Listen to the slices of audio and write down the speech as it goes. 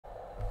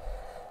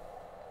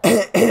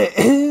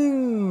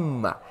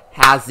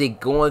How's it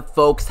going,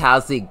 folks?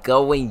 How's it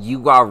going?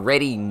 You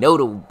already know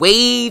the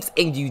waves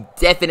and you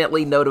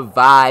definitely know the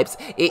vibes.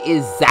 It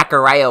is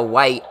Zachariah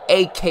White,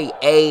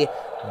 a.k.a.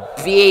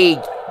 Big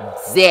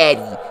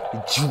Daddy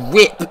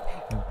Drip,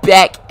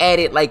 back at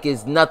it like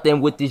it's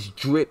nothing with this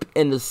drip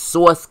in the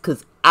sauce,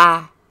 because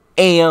I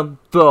am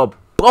the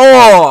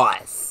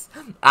boss.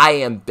 I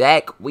am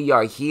back. We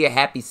are here.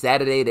 Happy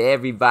Saturday to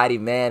everybody,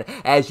 man.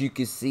 As you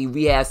can see,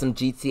 we have some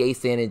GTA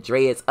San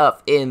Andreas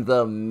up in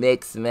the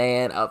mix,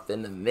 man. Up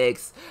in the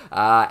mix.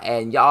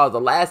 And y'all,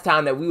 the last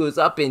time that we was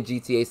up in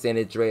GTA San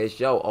Andreas,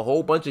 yo, a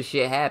whole bunch of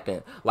shit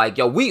happened. Like,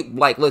 yo,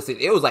 listen,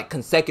 it was like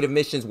consecutive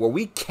missions where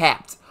we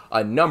capped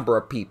a number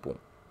of people.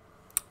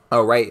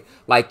 All right.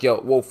 Like,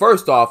 yo, well,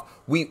 first off,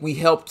 we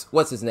helped,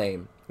 what's his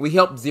name? We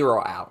helped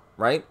Zero out,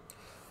 right?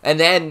 And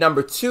then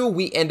number two,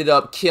 we ended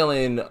up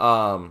killing,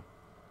 what's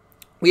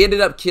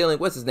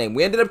his name?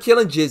 We ended up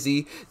killing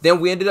Jizzy. Then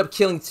we ended up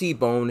killing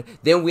T-Bone.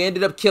 Then we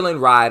ended up killing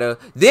Ryder.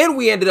 Then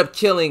we ended up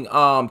killing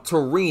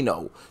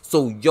Torino.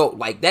 So yo,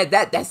 like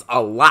that's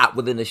a lot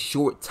within a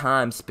short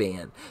time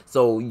span.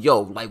 So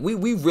yo, like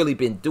we've really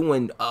been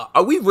doing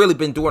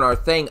our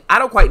thing. I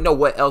don't quite know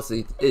what else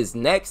is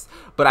next,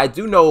 but I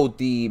do know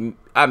the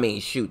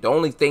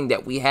only thing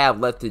that we have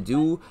left to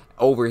do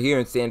over here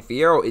in San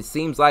Fierro, it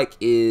seems like,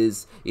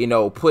 is, you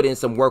know, put in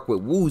some work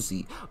with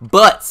Woozy.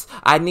 But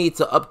I need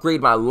to upgrade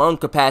my lung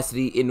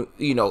capacity in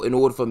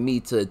order for me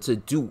to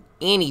do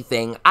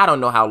anything. I don't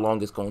know how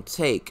long it's gonna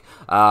take,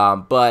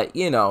 but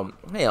you know,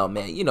 hell,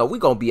 man, you know, we're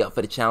gonna be up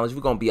for the challenge.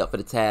 We're gonna be up for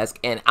the task,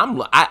 and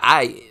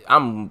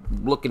I'm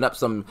looking up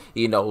some,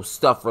 you know,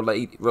 stuff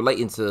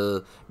relating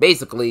to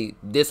basically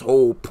this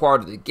whole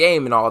part of the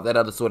game and all that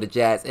other sort of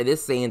jazz, and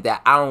it's saying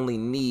that I only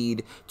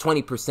need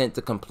 20%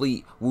 to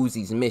complete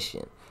Woozy's mission.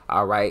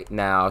 All right,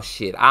 now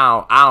shit,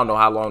 I don't know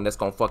how long that's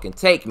gonna fucking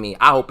take me.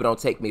 I hope it don't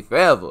take me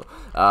forever.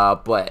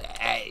 But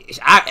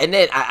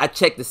I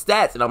checked the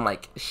stats and I'm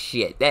like,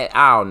 shit, that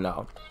I don't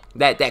know.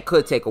 That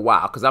could take a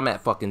while, because I'm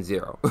at fucking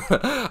 0.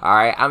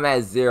 Alright, I'm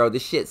at 0.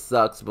 This shit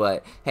sucks,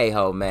 but hey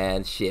ho,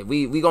 man, shit.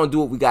 We gonna do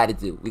what we gotta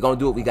do. We gonna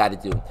do what we gotta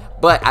do.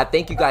 But I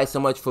thank you guys so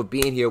much for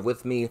being here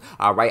with me.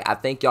 Alright, I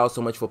thank y'all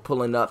so much for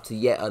pulling up to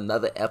yet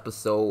another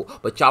episode.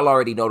 But y'all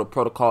already know the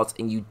protocols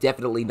and you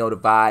definitely know the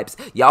vibes.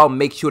 Y'all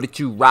make sure that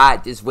you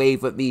ride this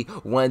wave with me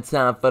one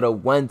time for the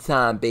one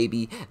time,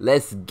 baby.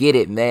 Let's get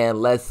it, man.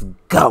 Let's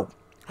go.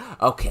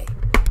 Okay,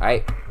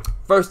 alright.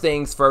 First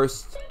things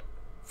first,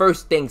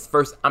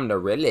 I'm the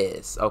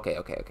realist. Okay.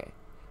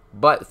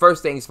 But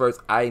first things first,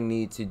 I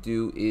need to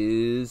do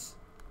is,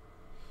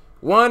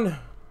 one,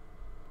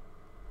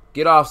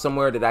 get off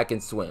somewhere that I can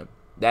swim.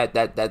 That's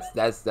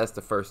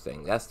the first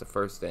thing. That's the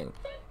first thing.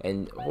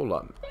 And hold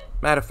up.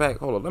 Matter of fact,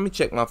 hold on. Let me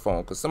check my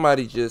phone, because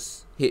somebody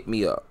just hit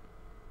me up.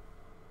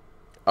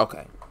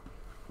 Okay.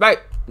 Right.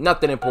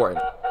 Nothing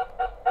important.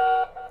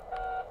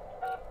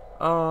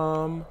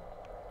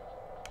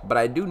 But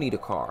I do need a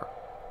car.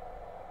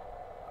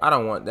 I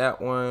don't want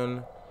that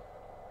one.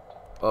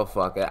 Oh,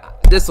 fuck it.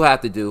 This will have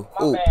to do.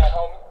 Ooh.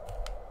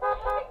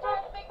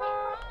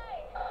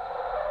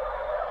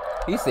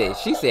 She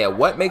said,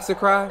 what makes her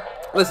cry?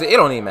 Listen, it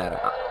don't even matter.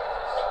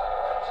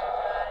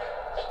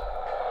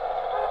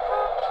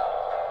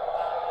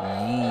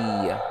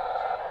 Yeah.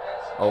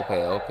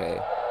 Okay.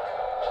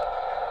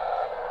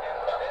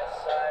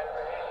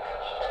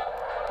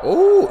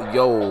 Ooh,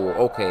 yo,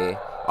 okay.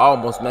 I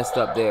almost messed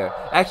up there.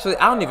 Actually,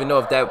 I don't even know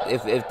if that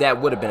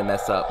would have been a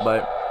mess up,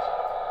 but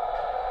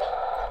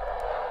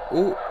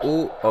ooh,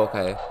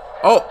 okay.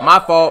 Oh, my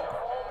fault.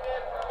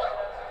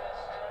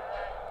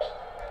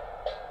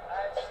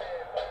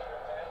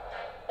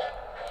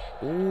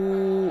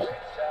 Ooh.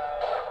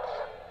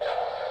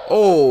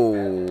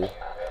 Oh.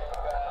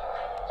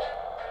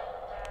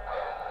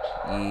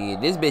 Yeah,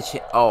 this bitch.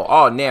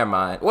 Oh, never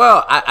mind.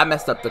 Well, I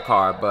messed up the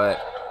car, but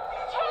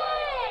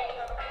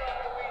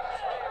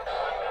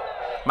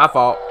my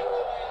fault.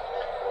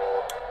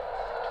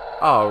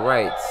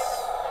 Alright.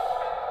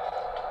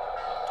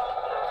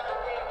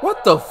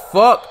 What the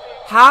fuck?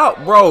 How,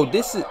 bro,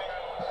 this is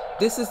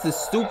the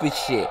stupid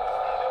shit.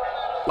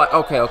 Like,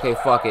 okay,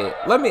 fuck it.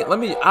 Let me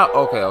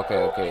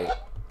okay.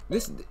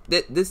 That's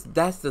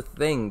the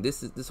thing.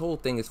 This whole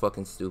thing is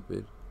fucking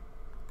stupid.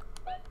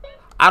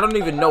 I don't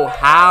even know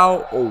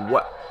how or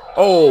what.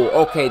 Oh,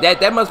 okay.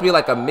 That must be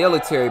like a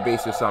military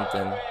base or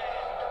something.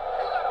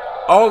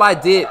 All I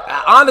did,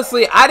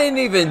 honestly, I didn't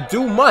even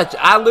do much.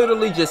 I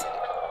literally just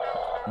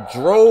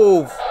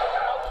drove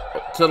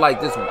to like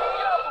this.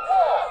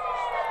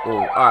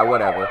 Oh, alright,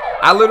 whatever.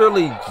 I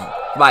literally,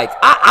 like,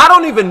 I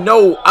don't even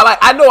know.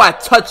 I know I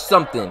touched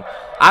something.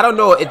 I don't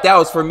know if that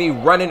was for me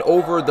running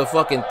over the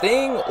fucking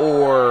thing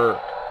or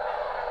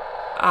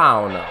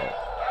I don't know.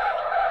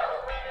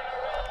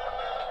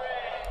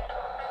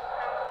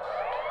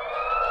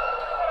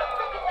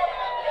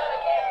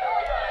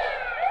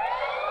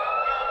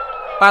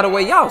 By the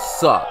way, y'all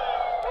suck.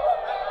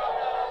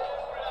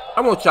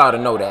 I want y'all to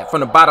know that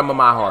from the bottom of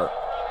my heart.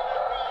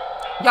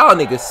 Y'all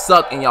niggas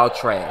suck and y'all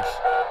trash.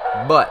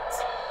 But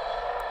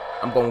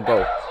I'm gonna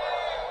go.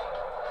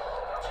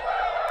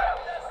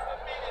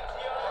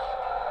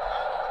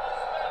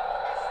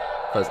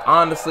 Cause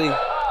honestly,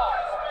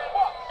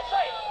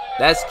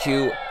 that's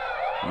cute.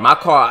 My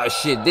car,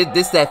 shit.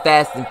 This that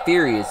Fast and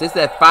Furious. This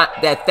that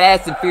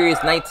Fast and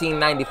Furious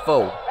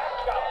 1994.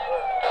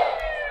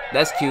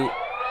 That's cute.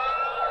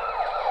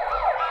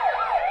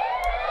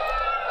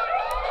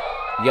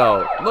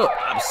 Yo, look,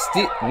 I'm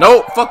still.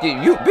 Nope, fuck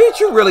it. You, bitch,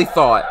 you really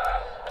thought.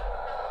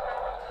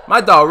 My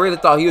dog really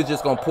thought he was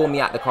just gonna pull me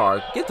out the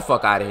car. Get the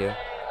fuck out of here.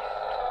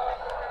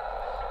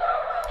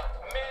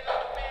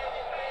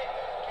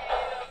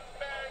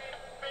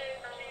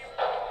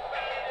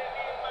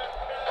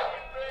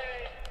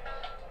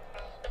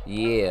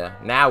 Yeah,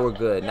 now we're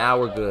good. Now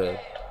we're good.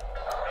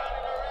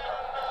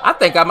 I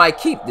think I might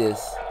keep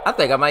this. I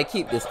think I might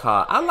keep this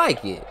car. I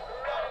like it.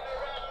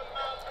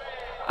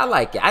 I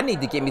like it. I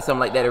need to get me something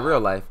like that in real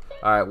life.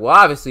 Alright, well,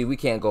 obviously, we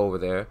can't go over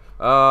there.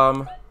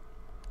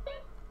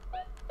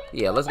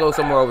 Yeah, let's go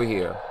somewhere over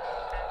here.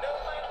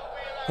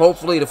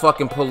 Hopefully, the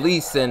fucking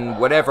police and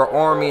whatever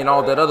army and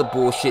all that other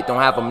bullshit don't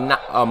have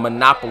a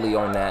monopoly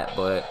on that,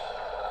 but...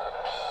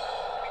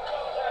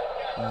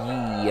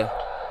 Yeah.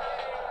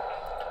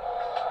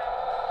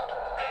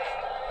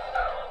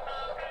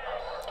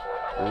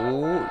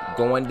 Ooh,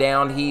 going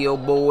downhill,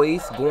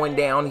 boys. Going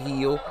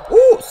downhill.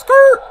 Ooh,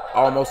 skirt!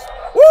 Almost.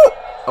 Ooh!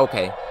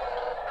 Okay.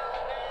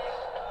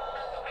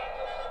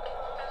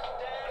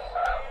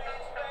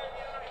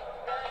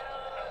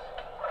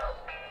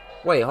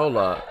 Wait, hold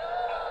up.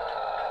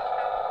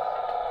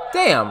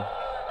 Damn.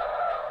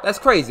 That's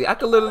crazy. I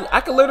could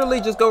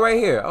literally just go right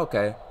here.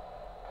 Okay.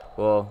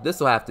 Well,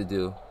 this will have to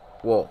do.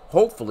 Well,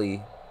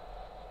 hopefully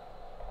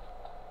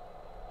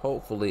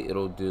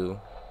it'll do.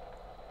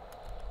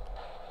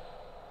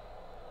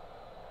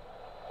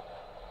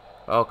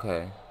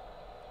 Okay.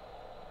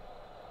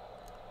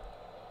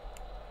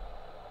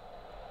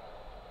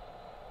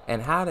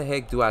 And how the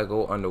heck do I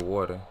go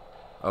underwater?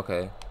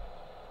 Okay.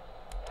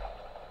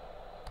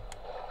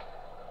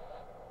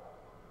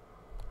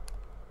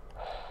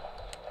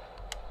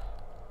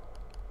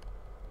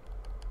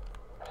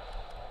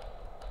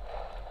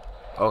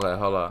 Okay,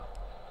 hold on.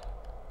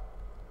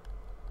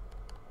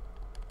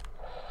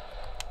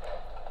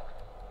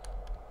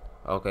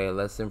 Okay,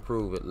 let's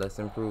improve it. Let's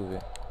improve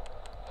it.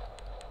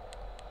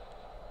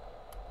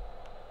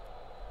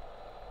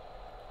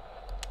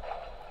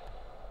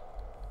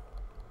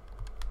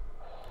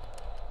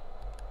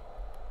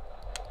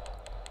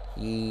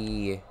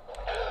 Yeah.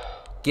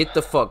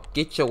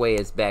 Get your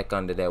ass back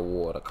under that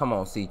water. Come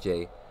on,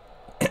 CJ.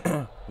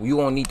 You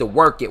won't need to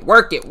work it.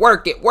 Work it.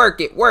 Work it. Work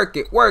it. Work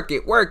it. Work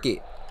it. Work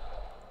it.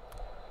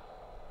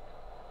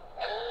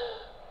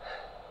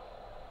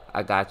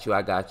 I got you.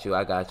 I got you.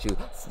 I got you.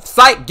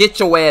 Sight, get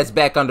your ass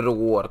back under the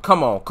water.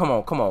 Come on. Come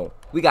on. Come on.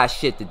 We got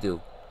shit to do.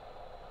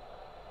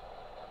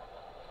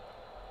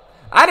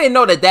 I didn't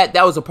know that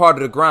was a part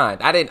of the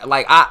grind. I didn't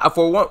like.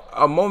 For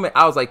a moment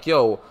I was like,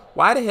 yo,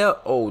 why the hell?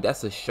 Oh,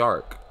 that's a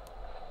shark.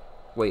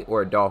 Wait,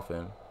 or a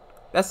dolphin.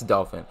 That's a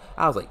dolphin.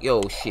 I was like,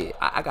 yo, shit.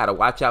 I gotta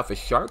watch out for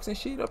sharks and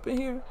shit up in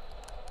here.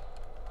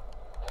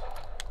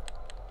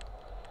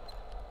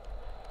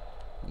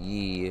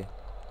 Yeah.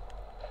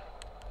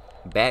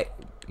 Back.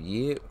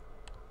 Yeah.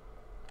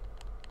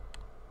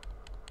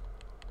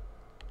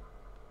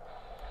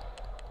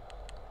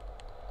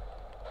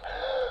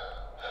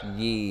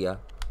 Yeah.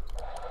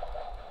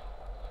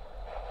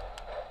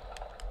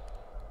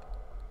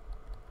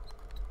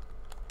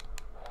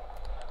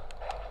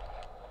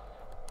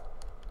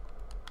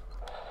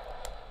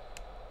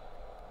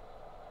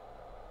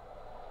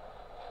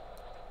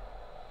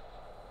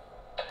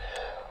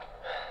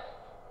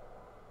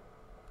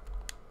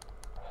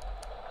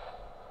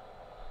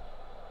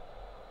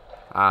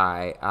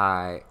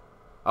 Alright.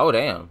 Oh,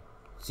 damn.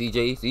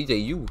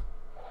 CJ,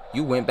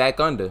 you went back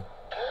under.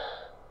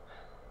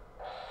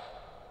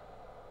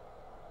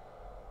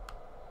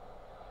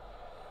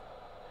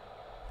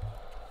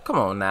 Come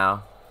on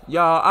now.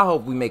 Y'all, I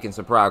hope we making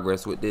some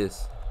progress with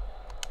this.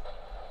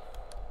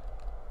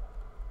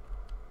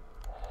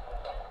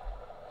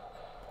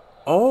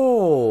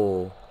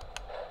 Oh.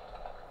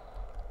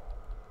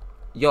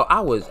 Yo,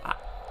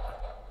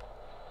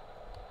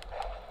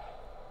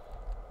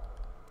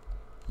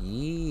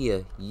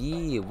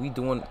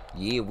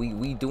 Yeah,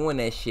 we doing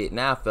that shit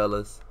now,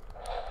 fellas.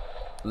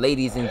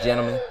 Ladies and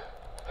gentlemen.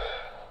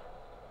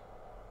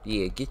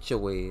 Yeah, get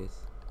your ass.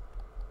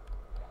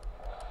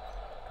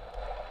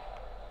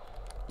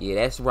 Yeah,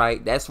 that's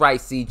right. That's right,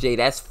 CJ.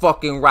 That's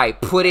fucking right.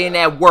 Put in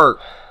that work.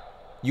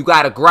 You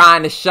gotta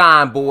grind to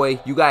shine, boy.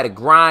 You gotta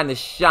grind to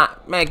shine.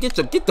 Man, get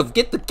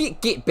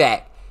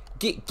back.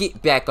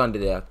 Get back under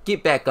there.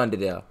 Get back under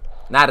there.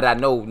 Now that I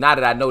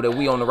know that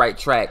we on the right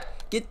track.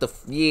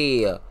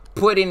 Yeah.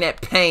 Put in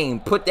that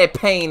pain. Put that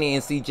pain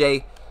in,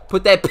 CJ.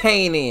 Put that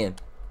pain in.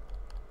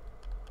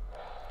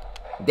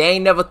 They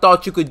ain't never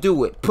thought you could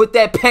do it. Put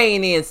that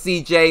pain in,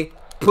 CJ.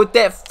 Put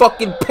that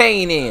fucking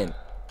pain in.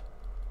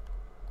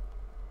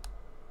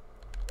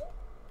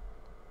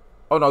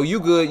 Oh no, you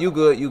good.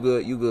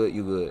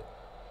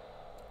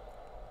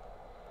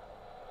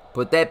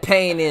 Put that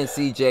pain in,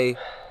 CJ.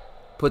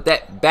 Put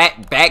that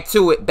back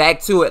to it. Back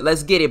to it.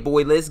 Let's get it,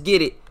 boy. Let's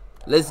get it.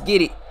 Let's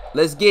get it.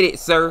 Let's get it,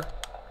 sir.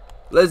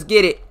 Let's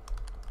get it.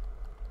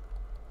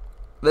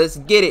 Let's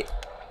get it.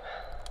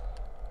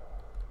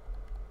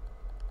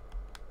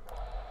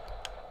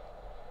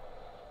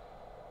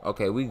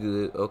 Okay, we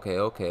good. Okay,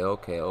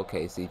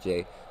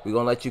 CJ. We're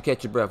gonna let you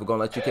catch your breath. We're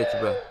gonna let you catch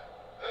your breath.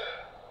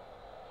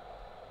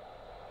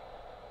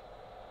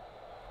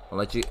 I'll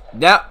let you.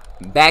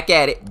 Yep. Back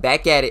at it.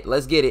 Back at it.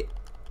 Let's get it.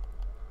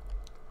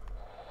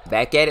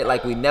 Back at it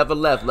like we never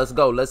left. Let's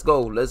go. Let's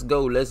go. Let's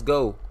go. Let's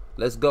go.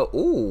 Let's go.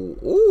 Ooh.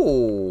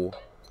 Ooh.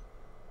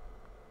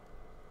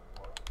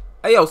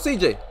 Hey, yo,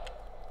 CJ.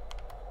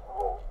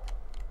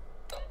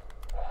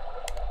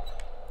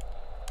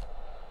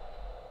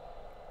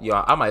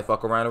 Yo, I might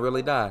fuck around and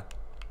really die.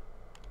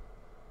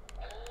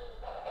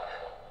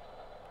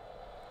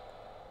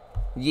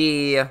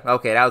 Yeah.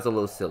 Okay, that was a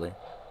little silly.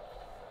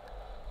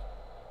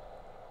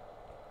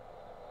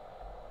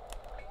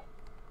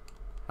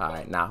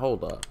 Alright, now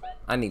hold up.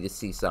 I need to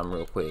see something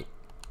real quick.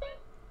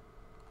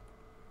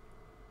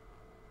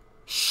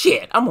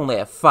 Shit, I'm only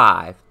at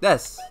 5. That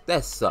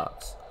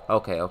sucks.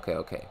 Okay.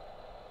 Okay.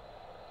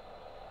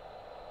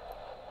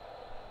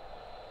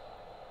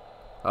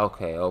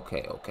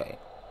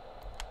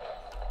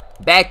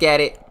 Back at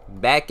it.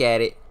 Back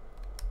at it.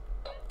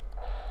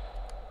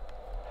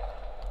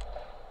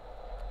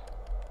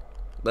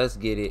 Let's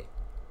get it.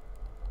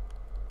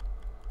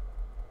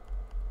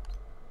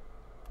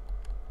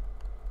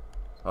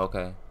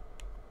 Okay.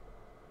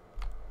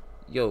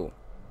 Yo.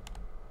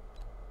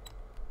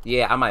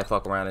 Yeah, I might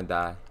fuck around and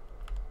die.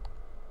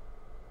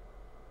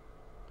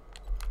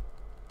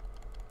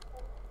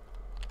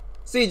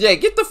 CJ,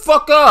 get the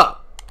fuck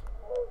up!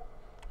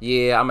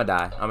 Yeah, I'ma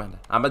die.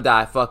 I'ma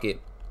die. Fuck it.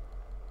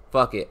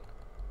 Fuck it.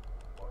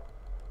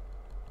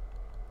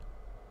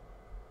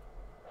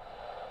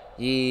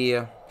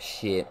 Yeah,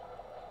 shit.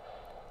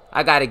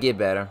 I gotta get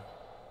better.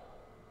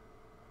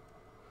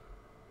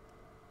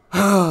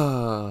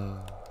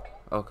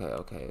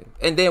 Okay.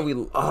 And then we...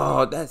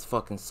 Oh, that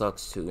fucking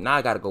sucks too. Now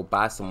I gotta go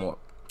buy some more.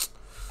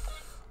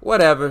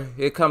 Whatever.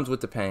 It comes with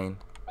the pain.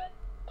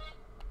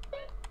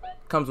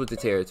 Comes with the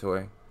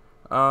territory.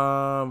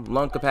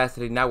 Lung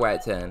capacity. Now we're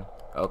at 10.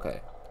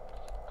 Okay.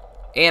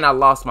 And I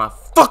lost my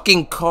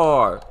fucking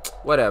car.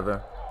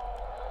 Whatever.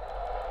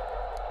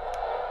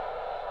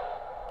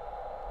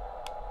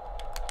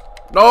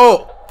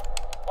 No!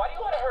 Why do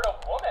you want to hurt a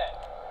woman?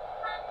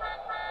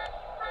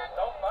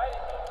 Don't fight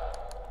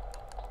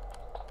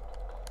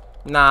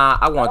it. Nah,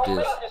 I want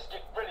this. This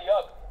chick pretty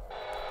ugly.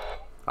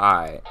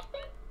 Alright.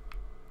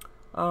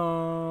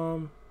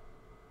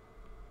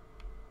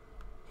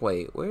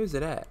 Wait, where is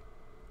it at?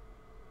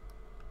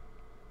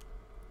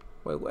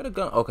 Wait, where the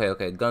gun?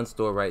 Okay, gun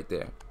store right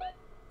there.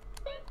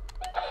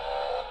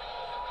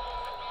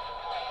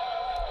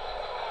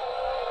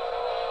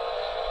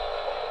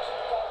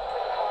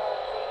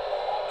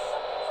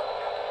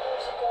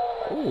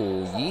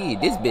 Ooh, yeah,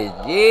 this bitch,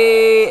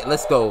 yeah.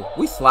 Let's go.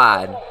 We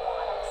slide.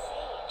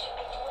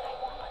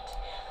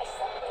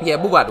 Yeah,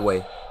 move out the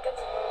way.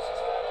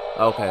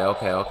 Okay.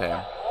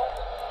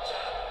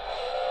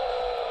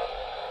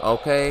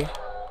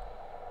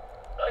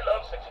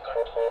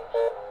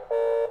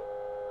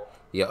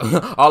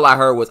 Yeah, all I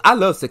heard was, I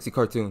love sexy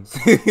cartoons.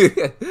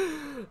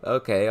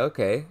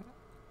 Okay.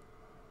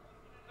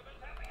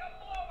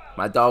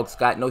 My dog's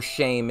got no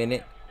shame in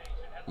it.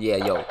 Yeah,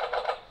 yo.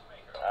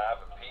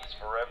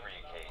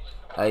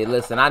 Hey,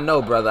 listen, I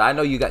know, brother. I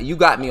know you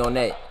got me on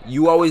that.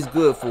 You always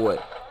good for it.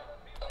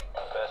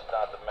 Best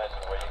not to mention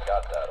where you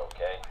got that,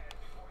 okay?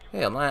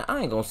 Hell,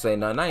 I ain't gonna say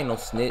nothing. I ain't no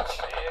snitch.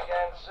 See you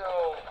again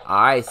soon.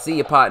 Alright, see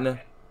you,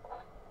 partner.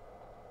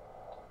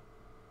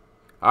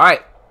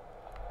 Alright.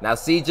 Now,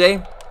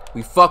 CJ,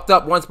 we fucked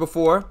up once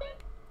before.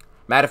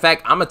 Matter of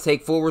fact, I'm gonna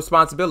take full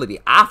responsibility.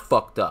 I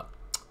fucked up.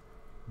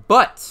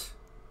 But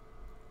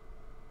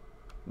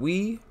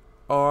we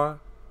are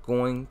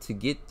going to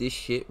get this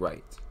shit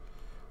right.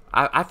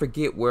 I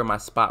forget where my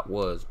spot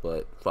was,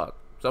 but fuck.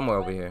 Somewhere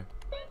over here.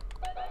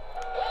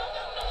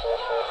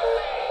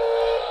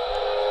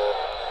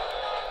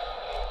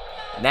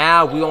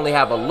 Now we only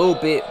have a little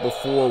bit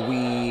before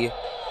we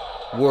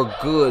were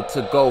good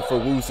to go for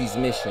Woozy's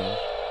mission.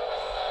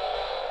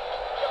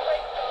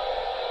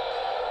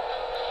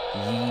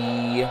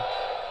 Yeah.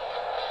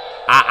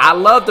 I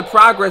love the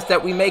progress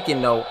that we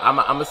making though. I'm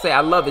gonna say I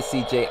love it,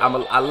 CJ.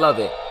 I love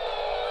it.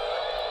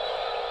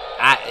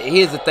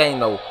 Here's the thing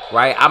though,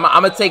 right? I'm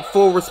gonna take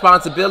full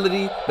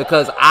responsibility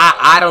because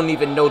I don't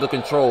even know the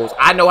controls.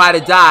 I know how to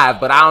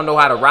dive, but I don't know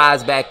how to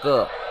rise back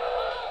up.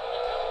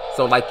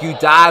 So like you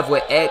dive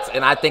with X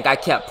and I think I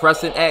kept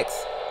pressing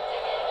X.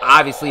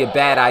 Obviously a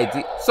bad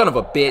idea. Son of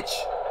a bitch.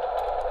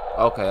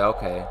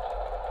 Okay.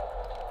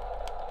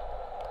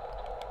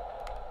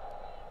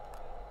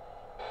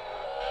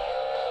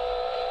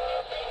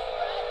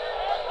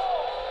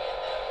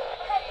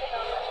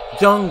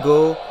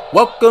 Jungle.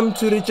 Welcome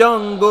to the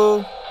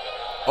jungle.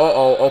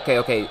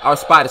 Okay. Our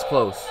spot is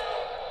close.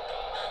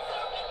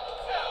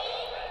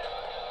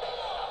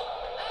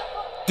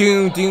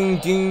 Doom, doom,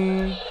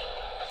 doom.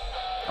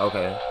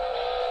 Okay.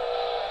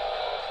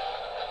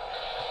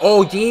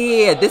 Oh,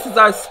 yeah. This is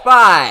our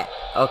spot.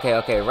 Okay,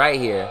 okay. Right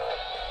here.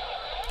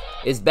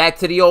 It's back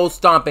to the old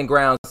stomping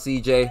grounds,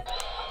 CJ.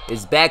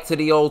 It's back to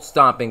the old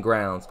stomping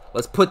grounds.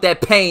 Let's put that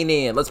pain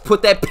in. Let's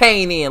put that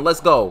pain in. Let's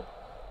go.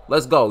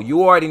 Let's go.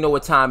 You already know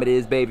what time it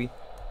is, baby.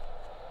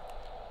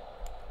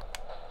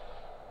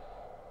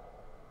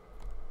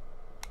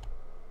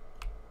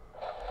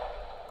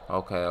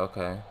 Okay,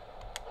 okay.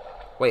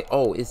 Wait,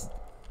 oh, it's...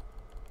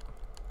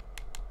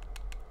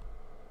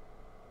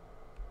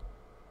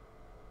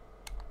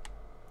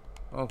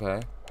 Okay.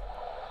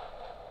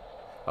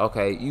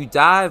 Okay, you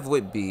dive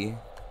with B.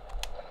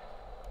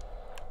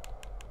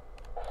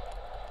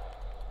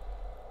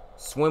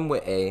 Swim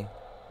with A.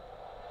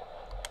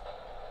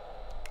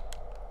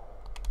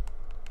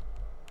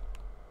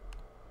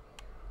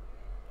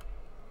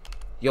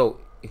 Yo.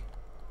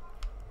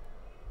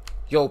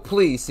 Yo,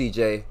 please,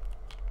 CJ.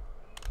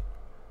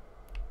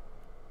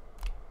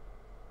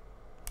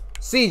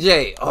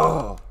 CJ,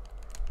 oh.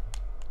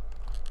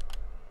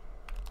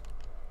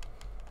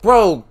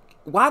 Bro,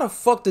 why the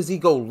fuck does he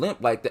go limp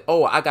like that?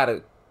 Oh, I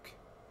gotta...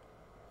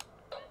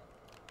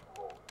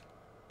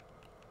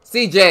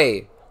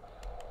 CJ.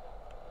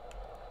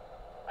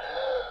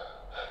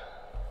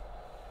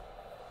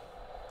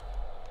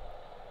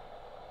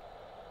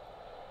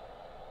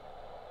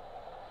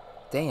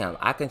 Damn,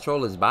 I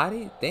control his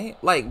body? Damn,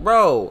 like,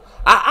 bro,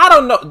 I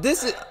don't know.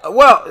 This is,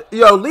 well,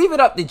 yo, leave it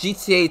up to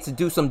GTA to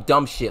do some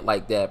dumb shit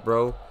like that,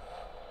 bro.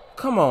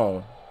 Come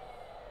on.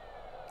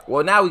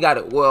 Well, now we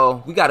gotta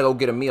go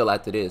get a meal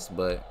after this,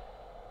 but.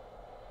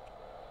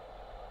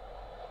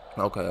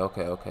 Okay,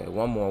 okay, okay.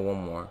 One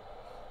more.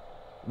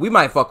 We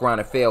might fuck around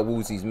and fail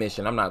Woozy's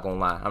mission. I'm not gonna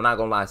lie. I'm not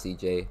gonna lie,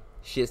 CJ.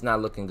 Shit's not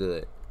looking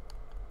good.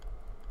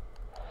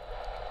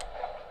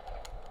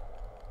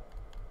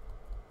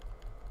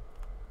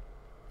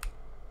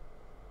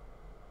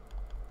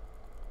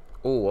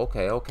 Oh,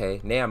 okay, okay.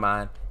 Never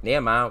mind.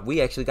 Never mind. We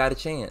actually got a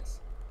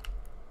chance.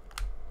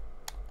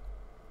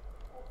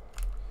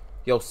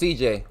 Yo,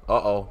 CJ.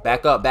 Uh-oh.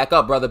 Back up,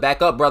 brother.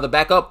 Back up, brother.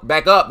 Back up.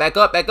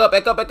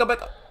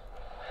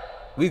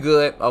 We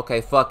good.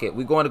 Okay, fuck it.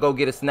 We going to go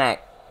get a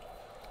snack.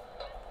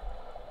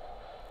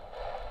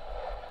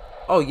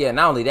 Oh, yeah.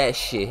 Not only that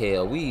shit,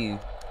 hell. We...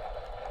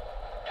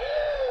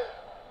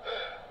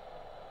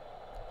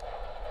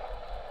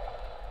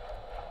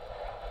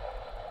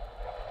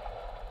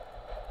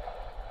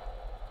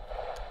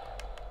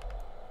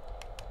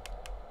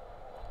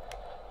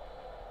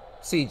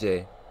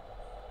 CJ,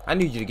 I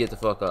need you to get the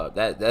fuck up.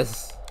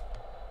 That's...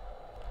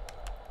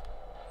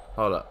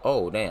 Hold up.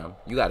 Oh, damn.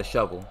 You got a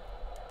shovel.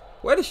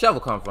 Where did the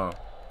shovel come from?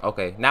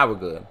 Okay, now we're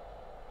good.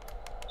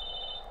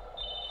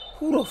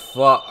 Who the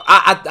fuck?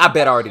 I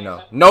bet I already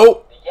know.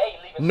 Nope.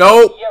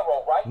 Nope.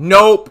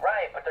 Nope.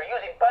 Right, but they're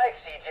using bikes,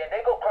 CJ, and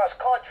they go cross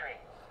country.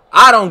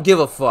 I don't give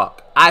a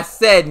fuck. I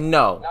said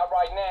no. Not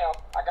right now.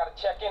 I gotta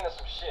check into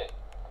some shit.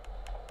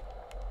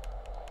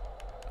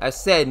 I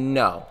said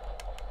no.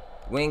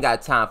 We ain't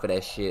got time for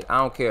that shit. I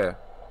don't care.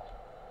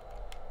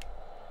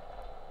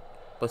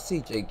 But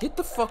CJ, get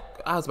the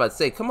fuck... I was about to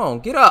say, come on,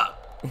 get up.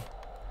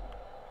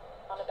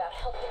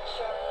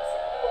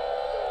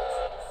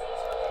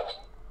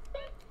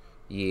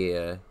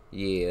 Yeah.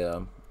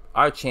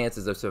 Our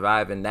chances of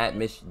surviving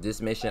this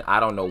mission,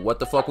 I don't know what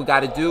the fuck we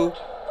gotta do.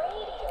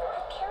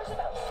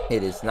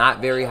 It is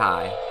not very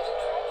high.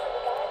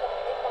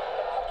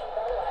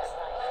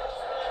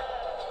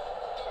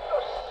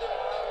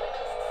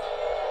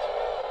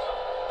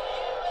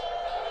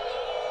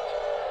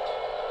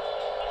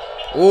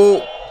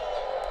 Ooh.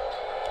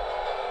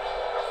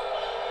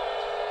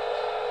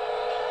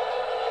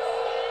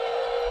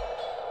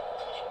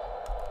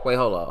 Wait,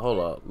 hold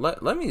up.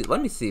 Let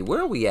me see.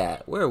 Where are we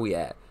at?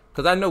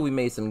 Cause I know we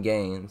made some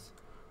gains.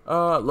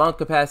 Lung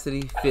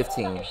capacity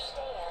 15.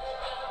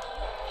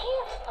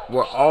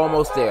 We're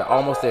almost there.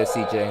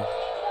 CJ.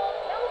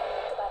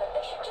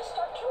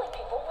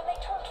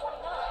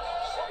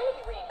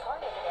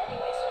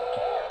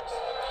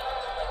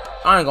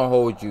 I ain't gonna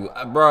hold you,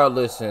 bro.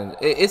 Listen,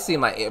 it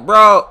seemed like,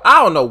 bro,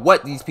 I don't know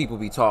what these people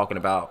be talking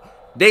about.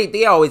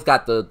 They always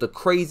got the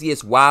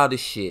craziest,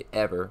 wildest shit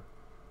ever.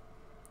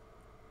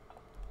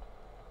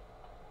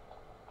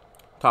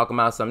 Talking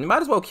about something. You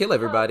might as well kill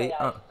everybody.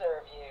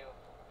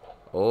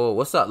 Oh,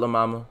 what's up, lil'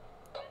 mama?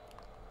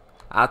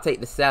 I'll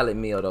take the salad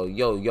meal though.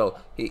 Yo,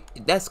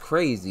 that's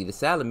crazy. The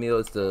salad meal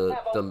is the.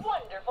 Have a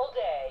wonderful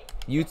day.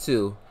 You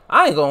too.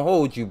 I ain't gonna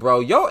hold you, bro.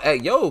 Yo. Have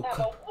a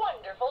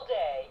wonderful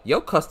day.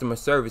 Your customer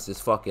service is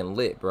fucking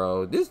lit,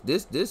 bro.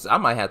 This. I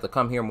might have to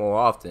come here more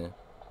often.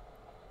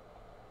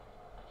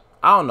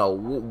 I don't know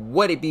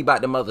what it be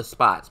about them other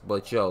spots,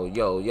 but yo,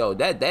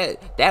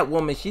 that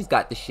woman, she's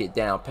got the shit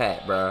down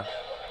pat, bro.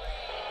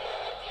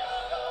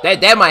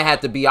 That might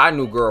have to be our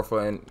new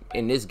girlfriend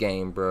in this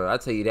game, bro. I'll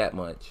tell you that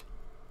much.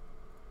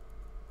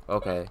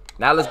 Okay,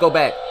 now let's go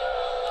back.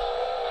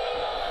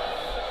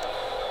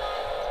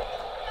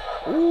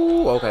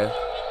 Ooh, okay.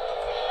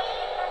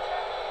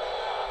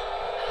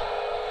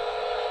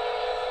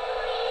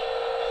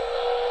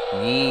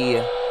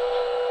 Yeah.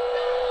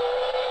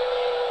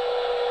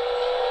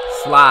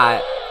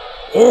 Slide.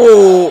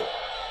 Oh.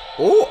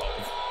 Oh.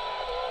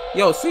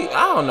 Yo, see,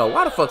 I don't know.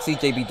 Why the fuck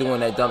CJ be doing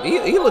that dumb?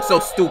 He looks so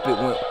stupid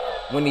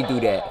when he do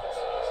that.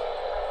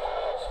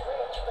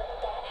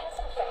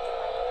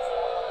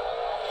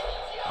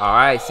 All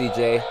right,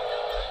 CJ.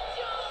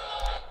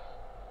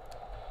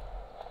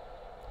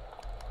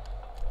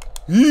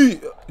 Yeah.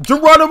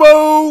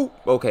 Geronimo.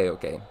 Okay,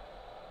 okay.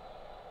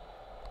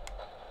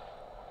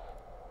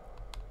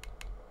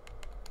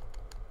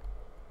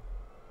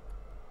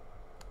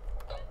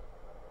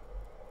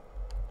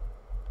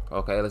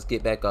 Okay, let's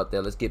get back up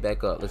there. Let's get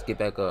back up. Let's get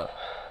back up.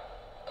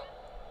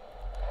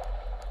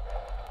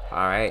 All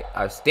right,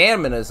 our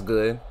stamina's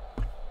good.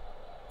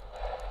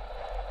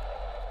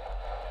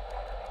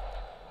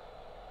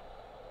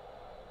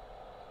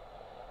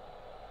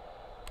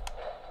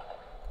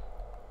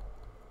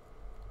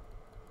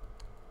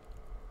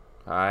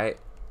 All right,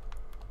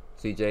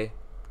 CJ.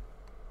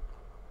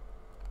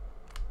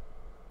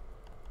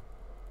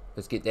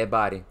 Let's get that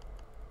body.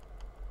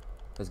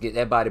 Let's get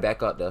that body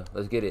back up there.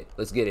 Let's get it.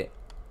 Let's get it.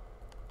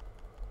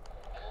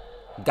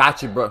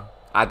 Got you, bro.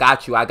 I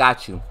got you. I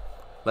got you.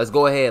 Let's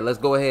go ahead. Let's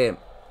go ahead.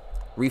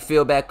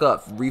 Refill back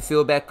up.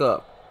 Refill back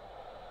up.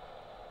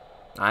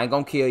 I ain't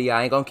gonna kill you.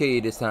 I ain't gonna kill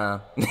you this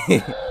time.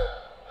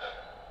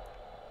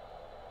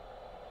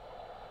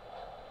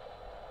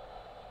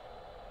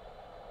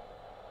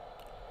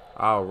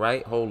 All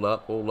right. Hold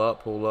up. Hold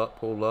up. Hold up.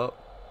 Hold up.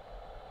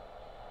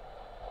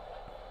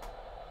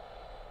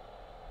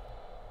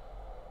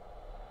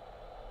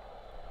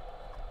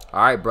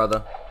 All right,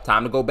 brother.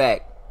 Time to go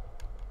back.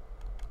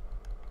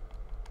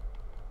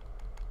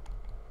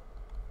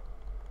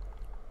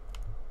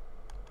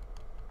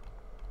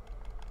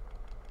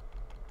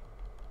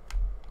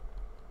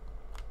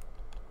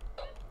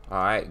 All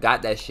right.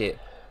 Got that shit.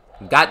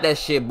 Got that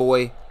shit,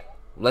 boy.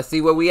 Let's see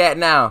where we at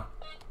now.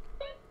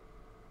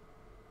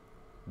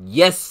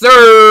 Yes,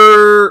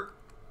 sir.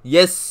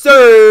 Yes,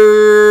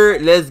 sir.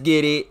 Let's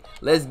get it.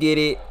 Let's get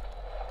it.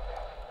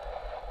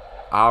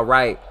 All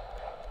right.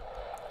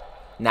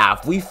 Now,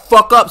 if we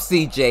fuck up,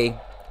 CJ,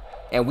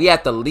 and we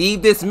have to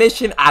leave this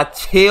mission, I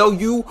tell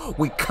you,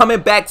 we coming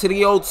back to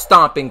the old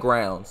stomping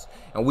grounds.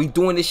 And we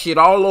doing this shit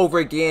all over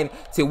again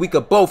till we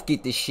could both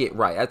get this shit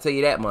right. I tell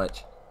you that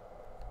much.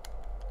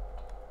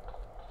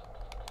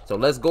 So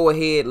let's go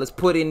ahead. Let's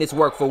put in this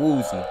work for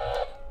Woozy.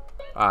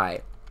 All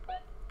right.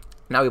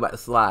 Now we about to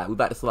slide. We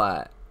about to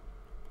slide.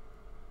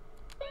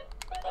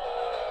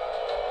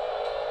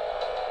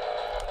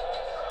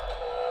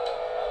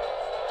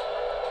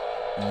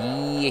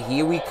 Yeah,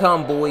 here we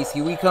come, boys.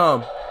 Here we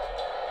come.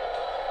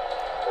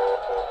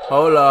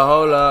 Hold up,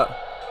 hold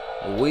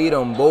up. We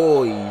them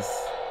boys.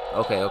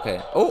 Okay,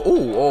 okay. Oh,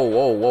 oh, oh,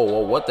 whoa, whoa, whoa.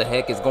 What the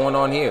heck is going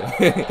on here?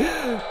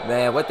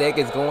 Man, what the heck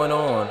is going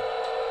on?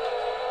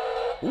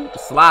 Ooh,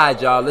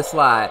 slide, y'all. Let's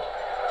slide.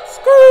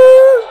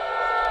 Skirt.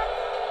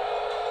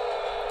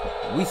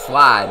 We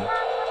slide.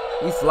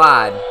 We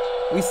slide.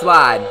 We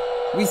slide.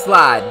 We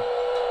slide.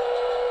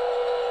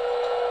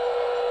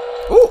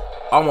 Ooh,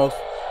 almost.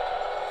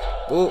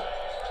 Ooh.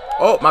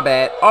 Oh, my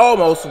bad.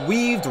 Almost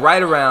weaved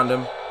right around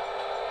him.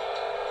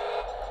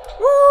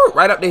 Woo,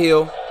 right up the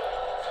hill.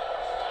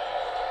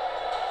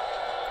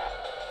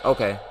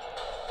 Okay.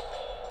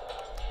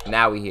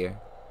 Now we here.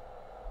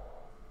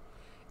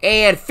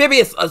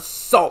 Amphibious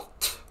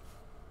assault.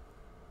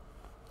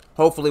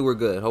 Hopefully we're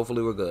good.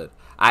 Hopefully we're good.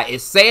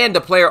 It's saying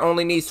the player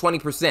only needs 20%.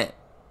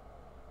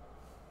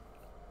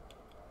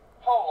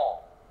 Hold on.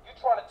 You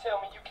trying to tell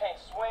me you can't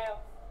swim?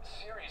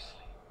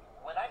 Seriously.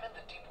 When I'm in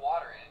the deep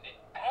water, it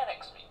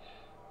panics me.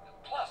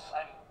 Plus,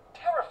 I'm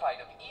terrified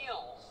of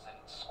eels and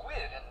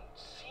squid and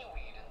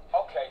seaweed and...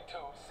 Okay,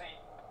 too. See,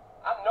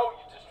 I know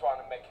you're just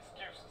trying to make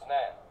excuses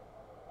now.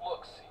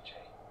 Look, CJ.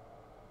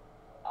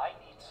 I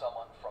need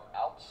someone from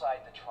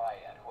outside the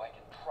triad who I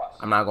can trust.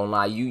 I'm not gonna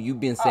lie.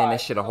 You've been saying that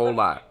shit a whole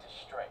lot.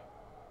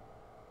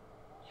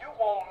 You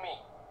want me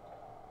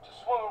to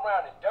swim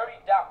around in dirty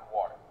dock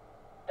water,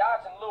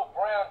 dodging little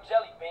brown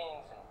jelly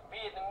beans and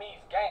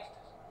Vietnamese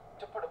gangsters,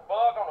 to put a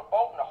bug on a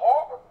boat in the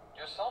harbor?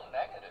 You're so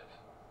negative.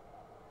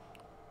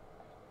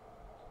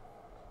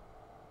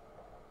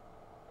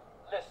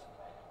 Listen,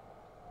 man.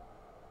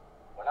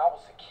 When I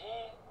was a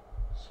kid,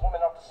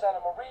 swimming up the Santa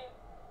Maria,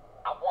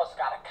 I once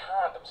got a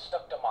condom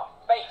stuck to my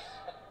face.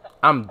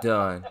 I'm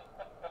done.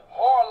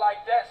 Horror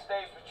like that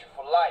stays with you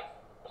for life.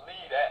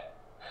 Believe that.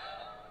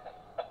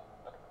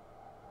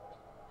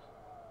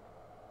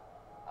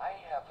 I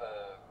have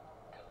a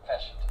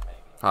confession to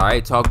make. All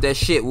right, talk that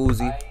shit,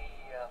 Woozy.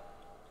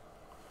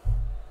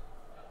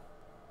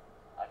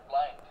 I'm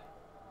blind.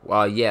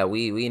 Well, yeah,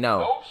 we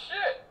know. Oh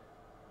shit.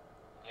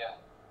 Yeah.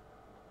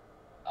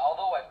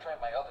 Although I've trained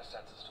my other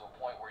senses to a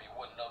point where you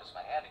wouldn't notice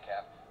my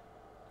handicap,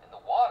 in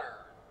the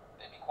water,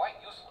 they'd be quite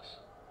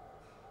useless.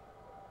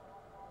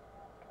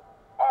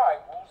 All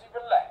right, Woozy,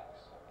 relax.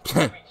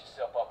 Beat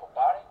yourself up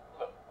about it.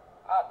 Look,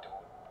 I'll do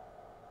it.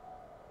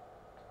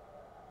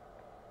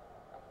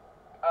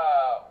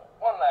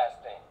 One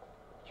last thing.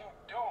 You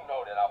do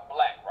know that I'm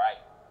black, right?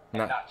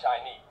 And not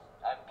Chinese.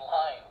 I'm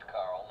blind,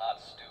 Carl,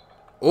 not stupid.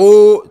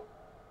 Oh,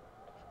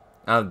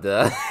 I'm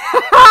done.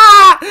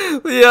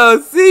 Yo,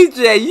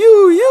 CJ,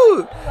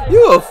 you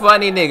a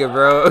funny nigga,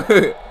 bro.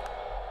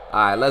 All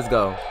right, let's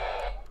go.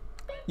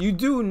 You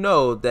do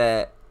know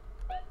that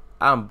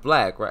I'm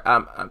black, right?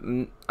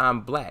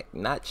 I'm black,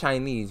 not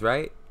Chinese,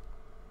 right?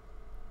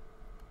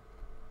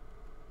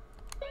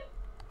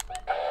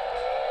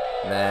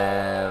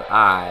 Man, all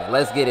right,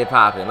 let's get it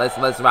popping. Let's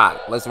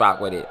rock. Let's rock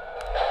with it.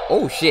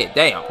 Oh shit,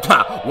 damn.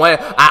 When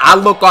I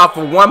look off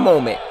for one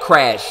moment,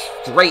 crash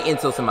straight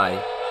into somebody.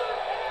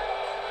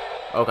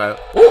 Okay.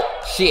 Ooh,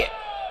 shit.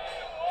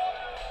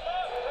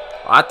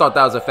 Oh, I thought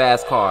that was a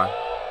fast car.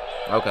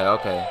 Okay,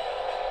 okay.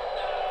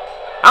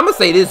 I'm gonna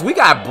say this, we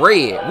got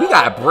bread. We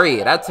got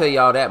bread. I tell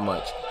y'all that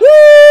much.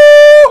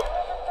 Woo!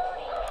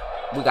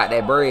 We got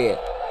that bread.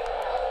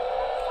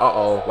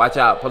 Uh-oh, watch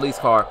out. Police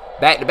car.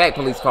 Back-to-back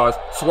police cars.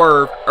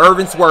 Swerve.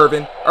 Irvin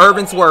swerving.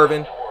 Irvin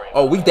swerving.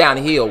 Oh, we down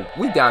the hill.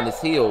 We down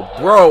this hill.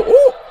 Bro.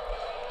 Ooh.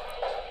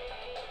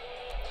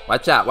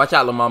 Watch out. Watch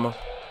out, little mama.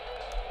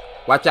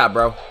 Watch out,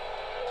 bro.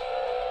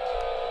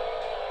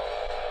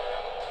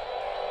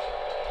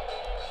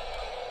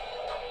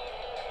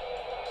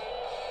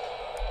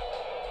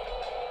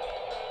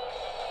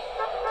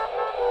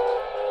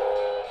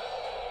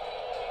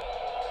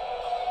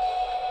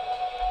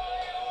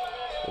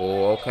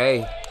 Oh,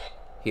 okay.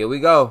 Here we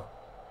go.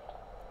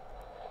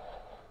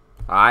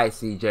 Alright,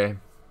 CJ.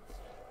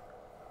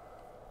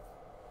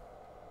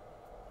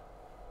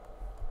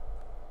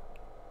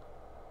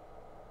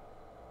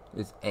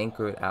 It's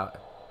anchored out.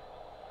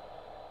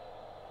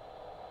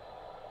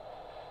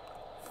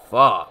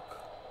 Fuck.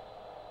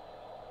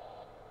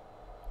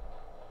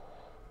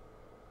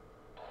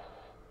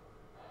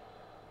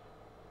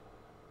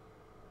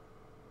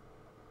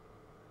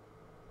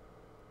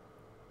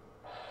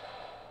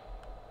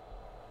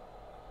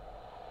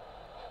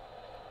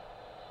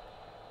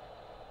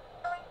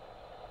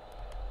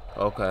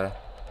 Okay.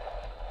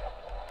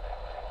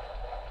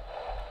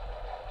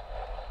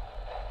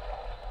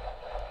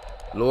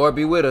 Lord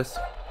be with us.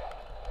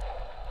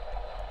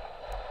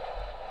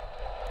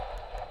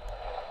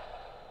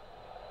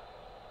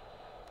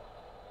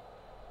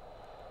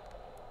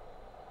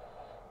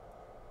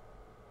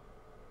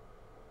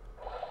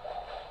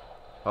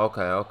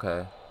 Okay,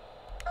 okay.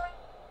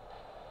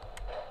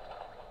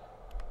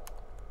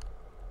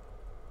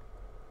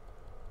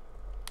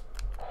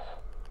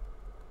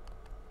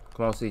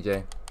 Come on,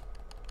 CJ.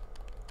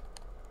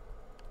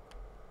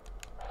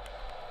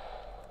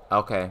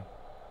 Okay.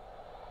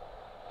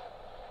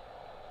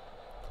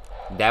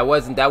 That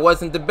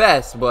wasn't the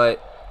best,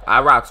 but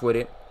I rocks with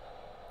it.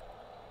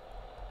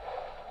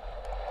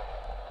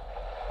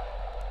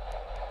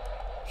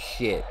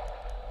 Shit.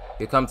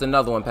 Here comes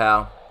another one,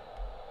 pal.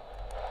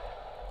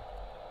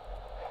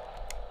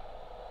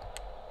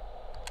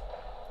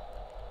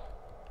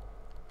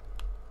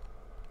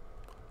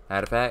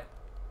 Matter of fact,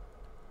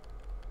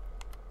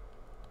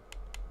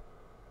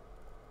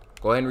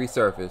 go ahead and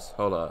resurface.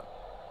 Hold up.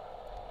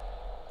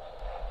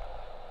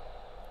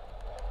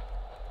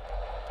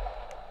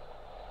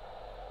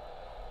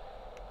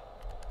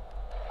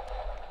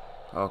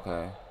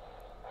 Okay.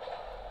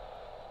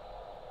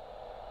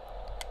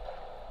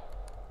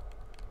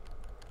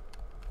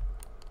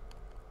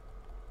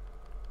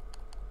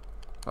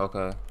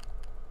 Okay.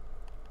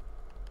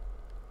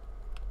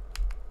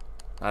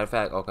 Matter of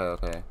fact, okay,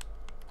 okay.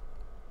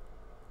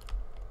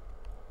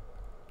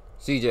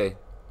 CJ.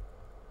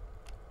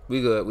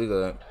 We good, we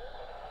good.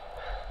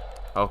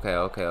 Okay,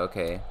 okay,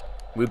 okay.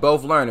 We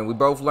both learning, we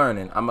both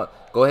learning. I'ma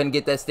go ahead and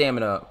get that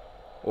stamina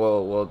up.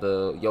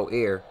 Well, your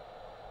ear.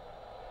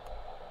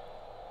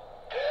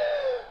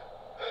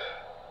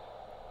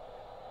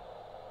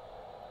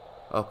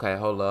 Okay,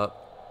 hold up.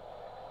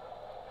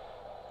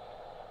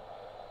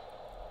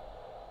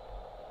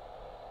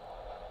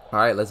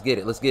 Alright, let's get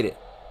it, let's get it.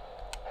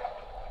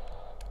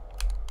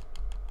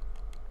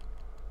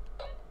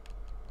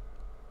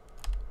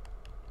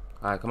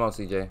 Alright, come on,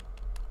 CJ.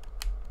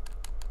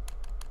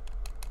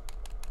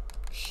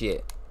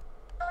 Shit.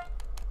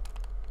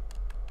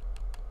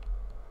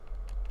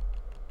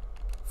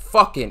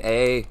 Fucking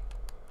A.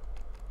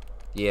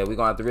 Yeah, we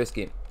gonna have to risk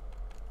it.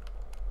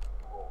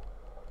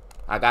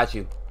 I got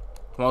you.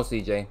 Come on,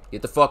 CJ.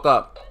 Get the fuck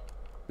up.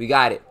 We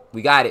got it.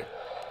 We got it.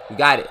 We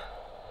got it.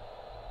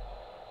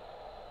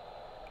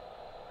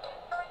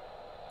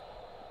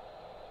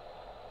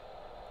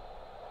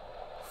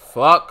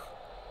 Fuck.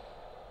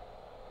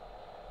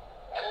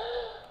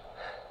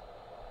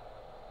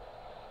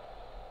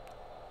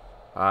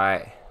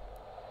 Alright.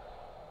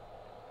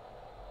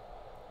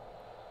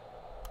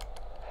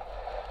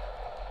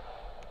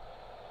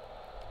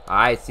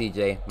 Alright,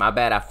 CJ. My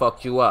bad, I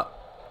fucked you up.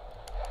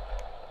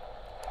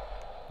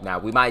 Now,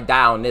 we might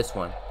die on this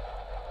one.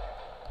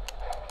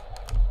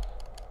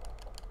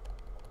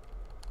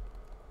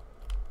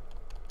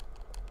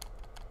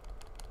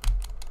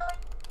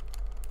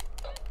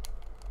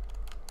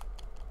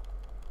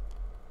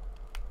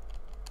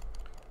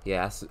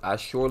 Yeah, I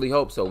surely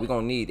hope so. We're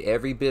gonna need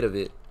every bit of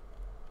it.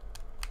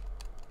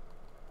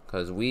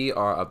 Because we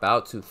are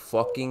about to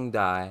fucking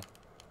die.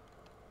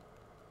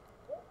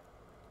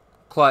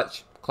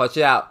 Clutch. Clutch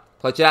it out.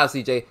 Clutch it out,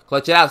 CJ.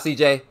 Clutch it out,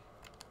 CJ.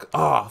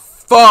 Oh,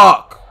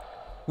 fuck.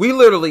 We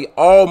literally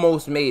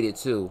almost made it,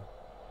 too.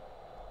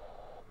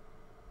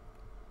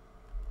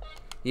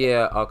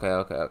 Yeah,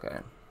 okay.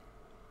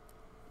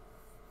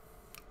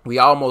 We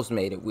almost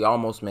made it. We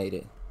almost made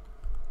it.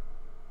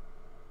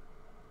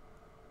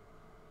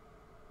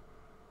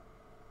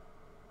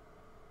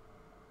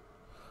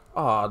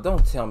 Oh,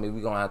 don't tell me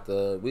we gonna have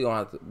to,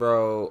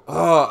 bro.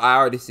 Oh, I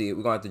already see it.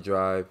 We're gonna have to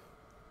drive.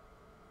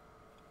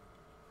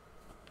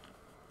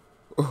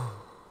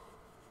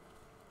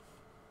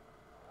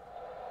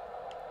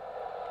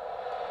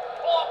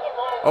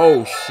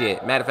 Oh,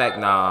 shit. Matter of fact,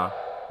 nah.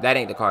 That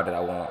ain't the car that I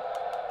want.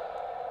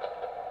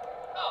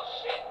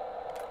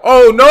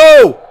 Oh,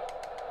 no!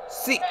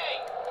 See.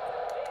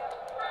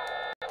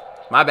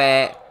 My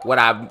bad. What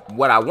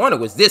I wanted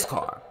was this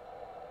car.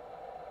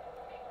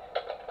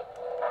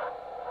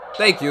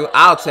 Thank you.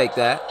 I'll take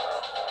that.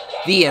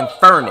 The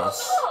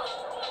Infernus.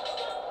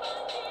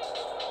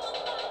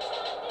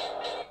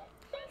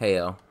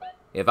 Hell,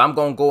 if I'm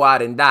gonna go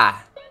out and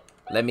die,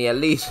 let me at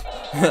least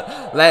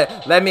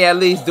let me at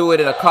least do it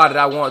in a car that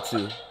I want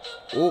to.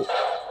 Ooh,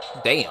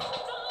 damn.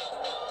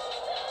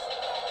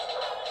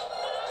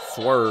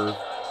 Swerve.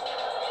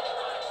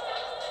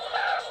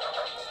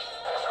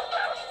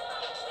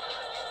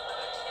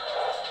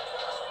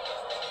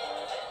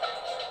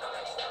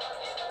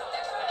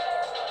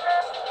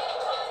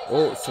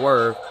 Oh,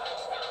 swerve.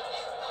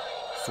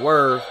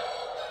 Swerve.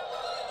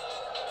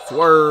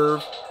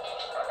 Swerve.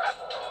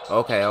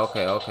 Okay.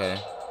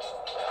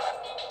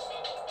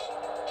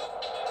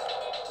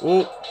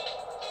 Ooh.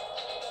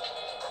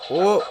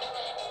 Ooh.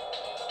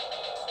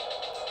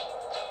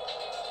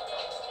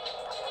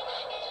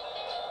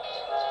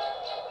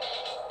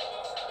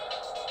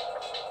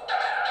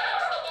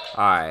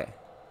 Alright.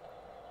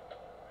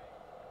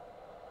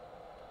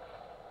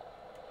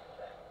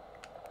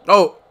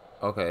 Oh.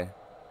 Okay.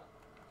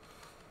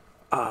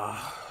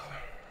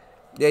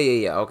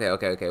 Yeah.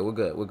 Okay. We're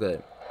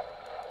good.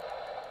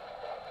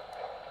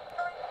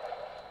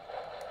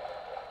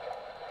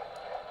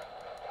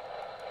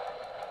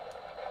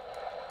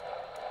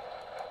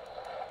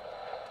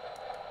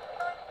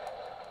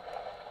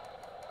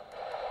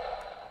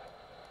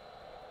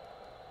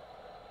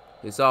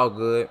 It's all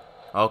good.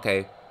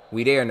 Okay.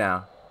 We there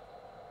now.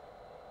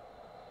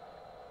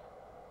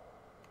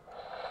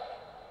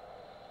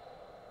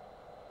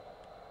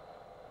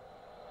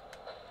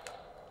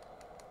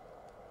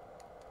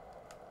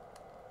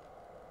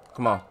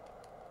 Come on.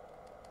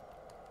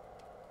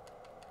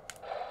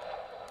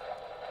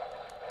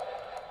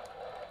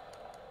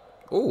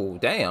 Ooh,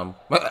 damn.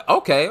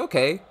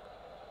 Okay.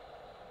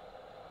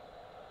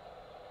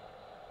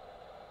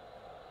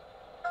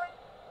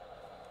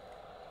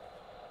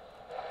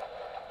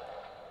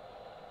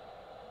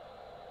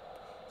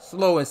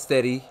 Slow and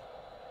steady.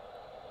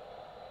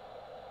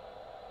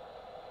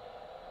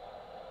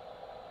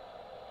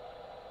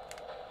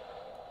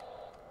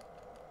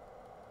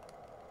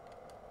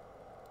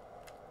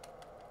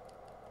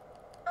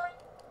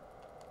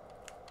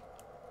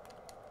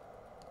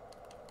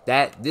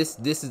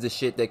 This is the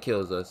shit that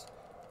kills us.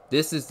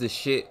 This is the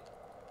shit.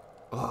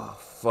 Oh,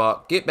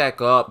 fuck. Get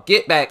back up.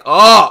 Get back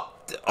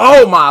up.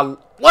 Oh, my.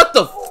 What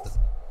the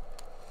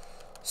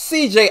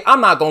CJ,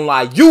 I'm not gonna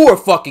lie. You were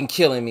fucking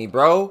killing me,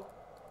 bro.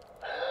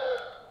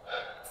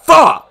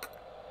 Fuck.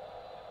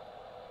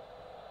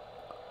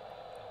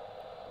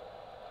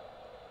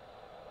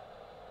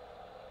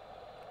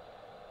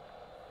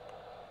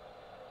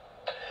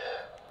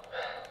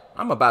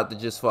 I'm about to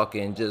just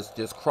fucking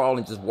just crawl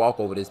and just walk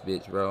over this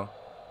bitch, bro.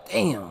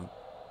 Damn.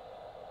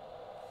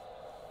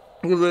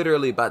 We're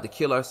literally about to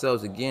kill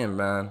ourselves again,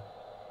 man.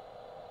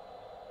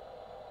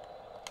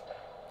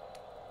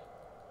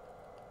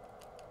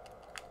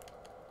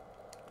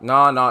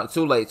 No,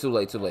 too late.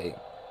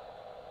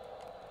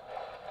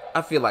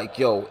 I feel like,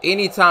 yo,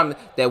 anytime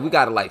that we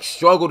gotta like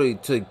struggle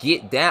to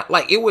get down,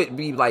 like it would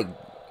be like,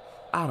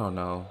 I don't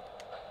know.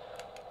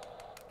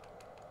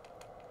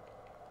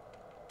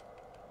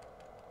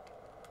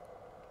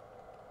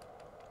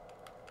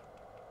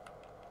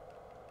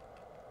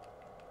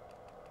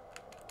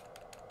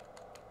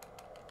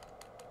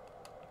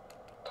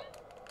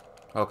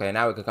 Okay,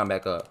 now we can come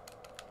back up.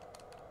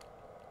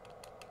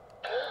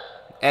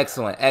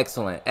 Excellent.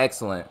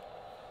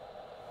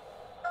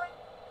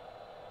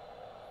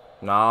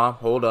 Nah,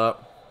 hold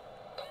up.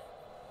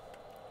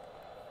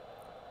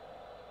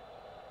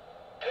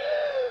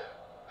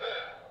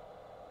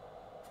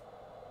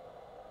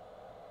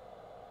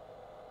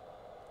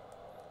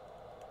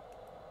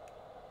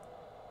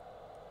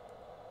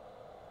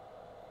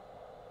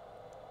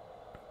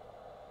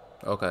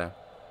 Okay.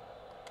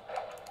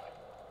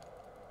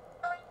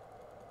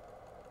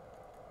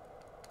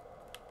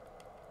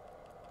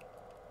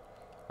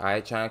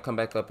 Alright, trying to come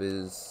back up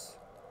is...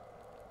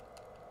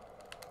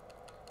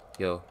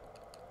 Yo.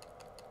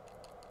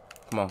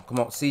 Come on.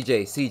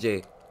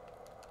 CJ.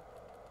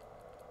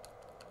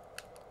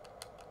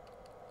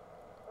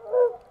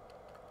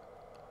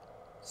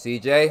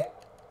 CJ.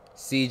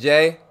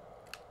 CJ.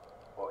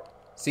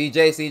 CJ,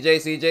 CJ,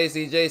 CJ,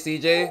 CJ,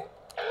 CJ.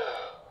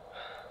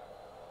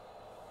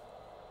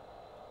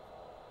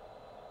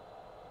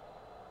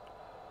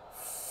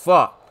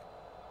 Fuck.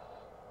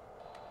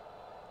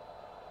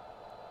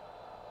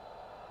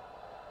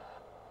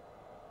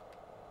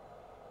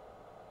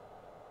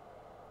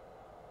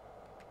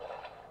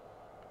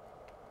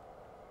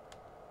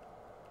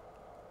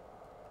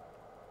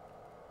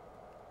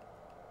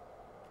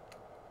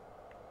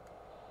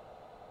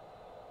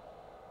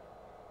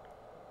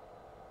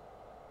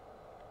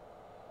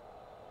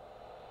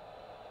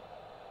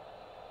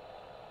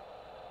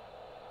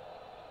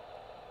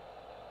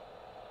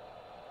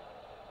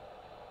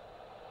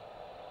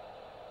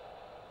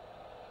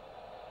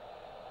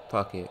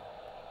 Fuck it.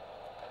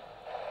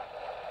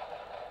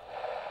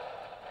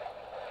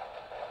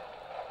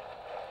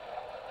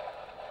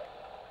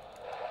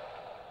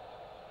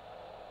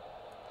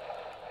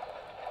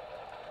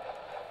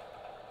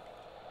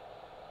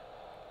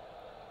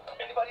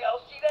 Anybody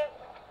else see that?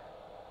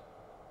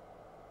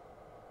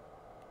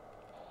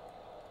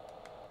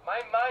 My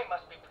mind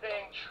must be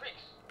playing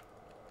tricks.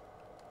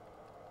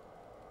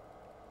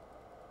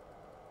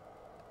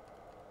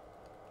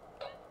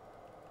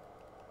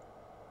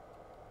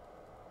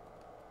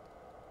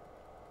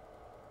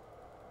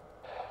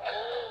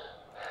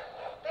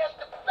 There's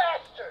the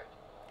bastard!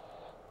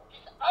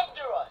 He's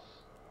under us!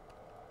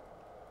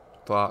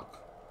 Fuck.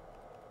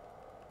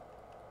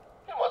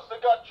 He must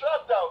have got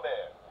trapped down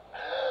there.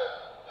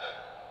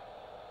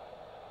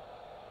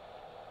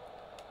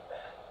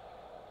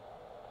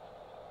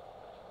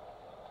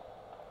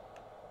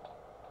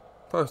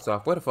 First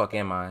off, where the fuck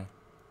am I?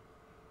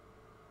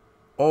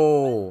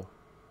 Oh.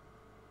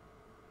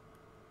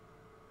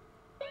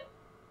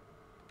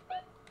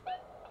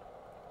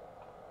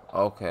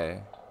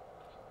 Okay.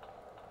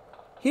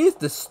 Here's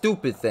the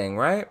stupid thing,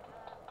 right?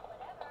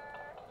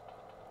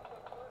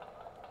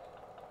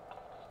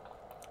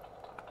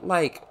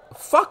 Like,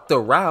 fuck the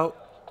route.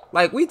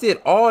 Like, we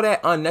did all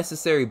that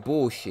unnecessary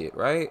bullshit,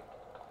 right?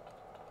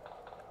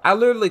 I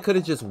literally could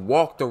have just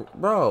walked the...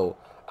 Bro,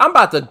 I'm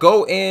about to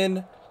go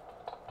in,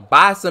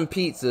 buy some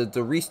pizza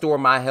to restore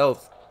my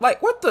health.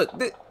 Like, what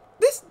the...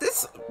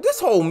 This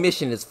whole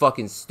mission is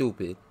fucking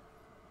stupid.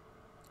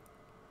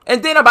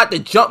 And then I'm about to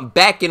jump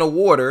back in the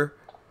water.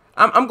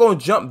 I'm going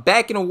to jump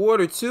back in the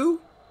water, too?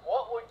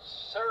 What would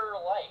Sir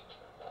like?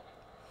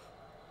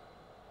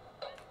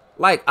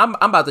 Like, I'm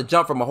about to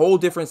jump from a whole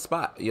different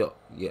spot. Yo,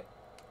 yeah.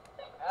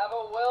 Have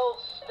a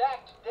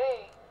well-stacked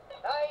day.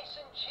 Nice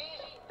and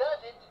cheesy,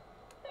 does it?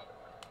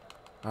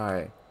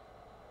 Alright.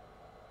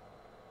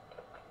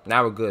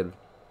 Now we're good.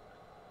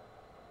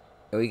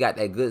 And we got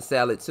that good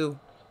salad, too.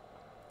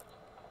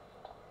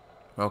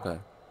 Okay.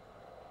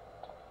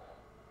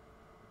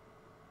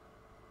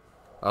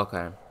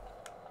 Okay.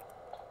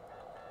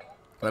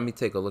 Let me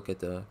take a look at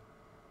the...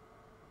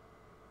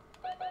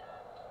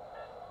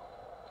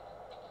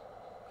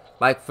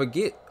 Like,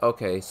 forget...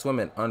 Okay,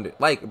 swimming under...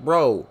 Like,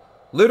 bro,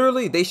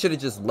 literally, they should have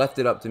just left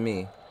it up to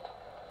me.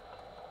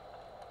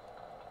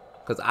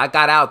 Because I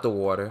got out the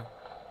water.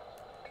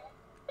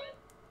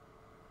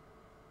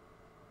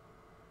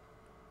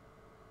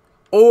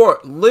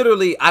 Or,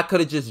 literally, I could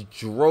have just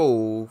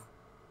drove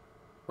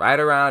right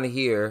around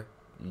here,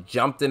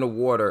 jumped in the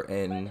water,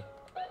 and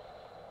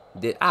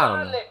did... I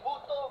don't know.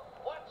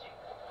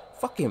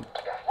 Fucking...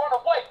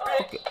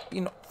 Fuck it,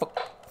 you know, fuck...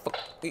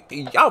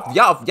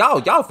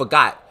 Y'all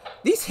forgot.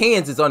 These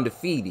hands is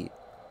undefeated.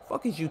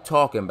 Fuck is you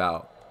talking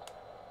about?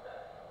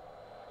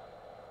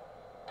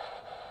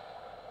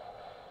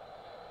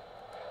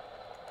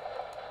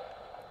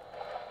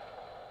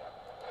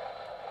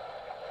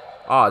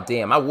 Oh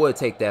damn, I would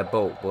take that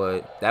boat,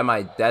 but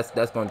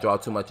that's gonna draw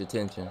too much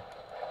attention.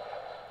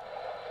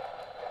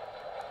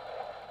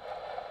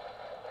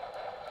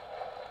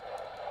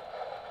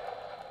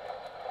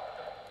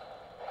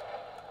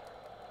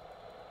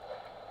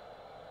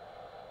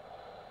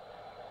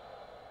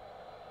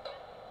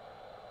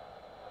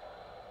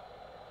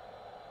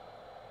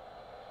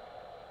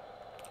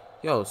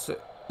 Yo, so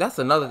that's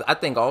another... I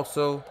think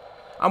also,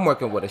 I'm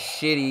working with a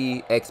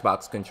shitty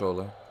Xbox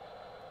controller.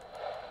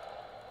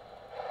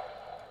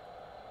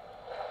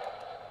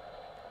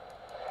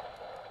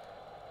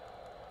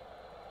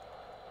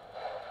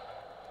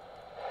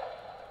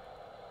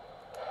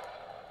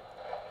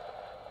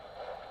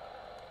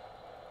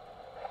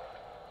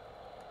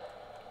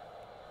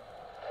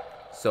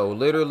 So,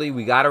 literally,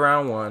 we got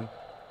around one.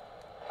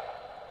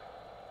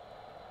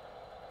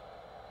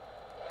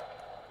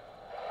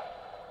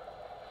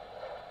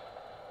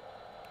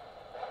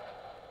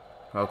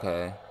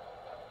 Okay.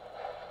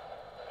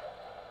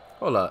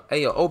 Hold up.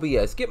 Hey, yo,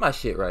 OBS, get my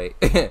shit right.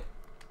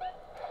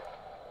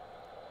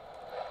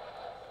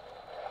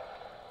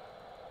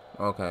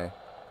 Okay.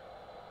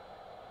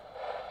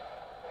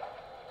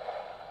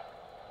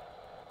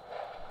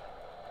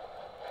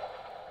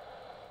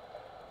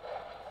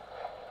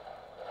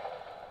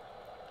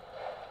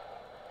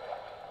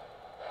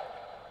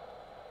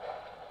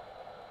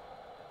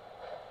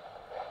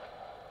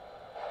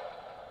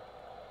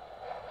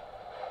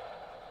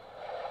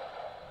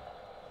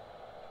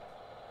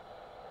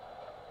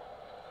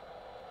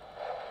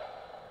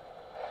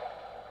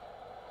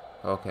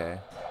 Okay.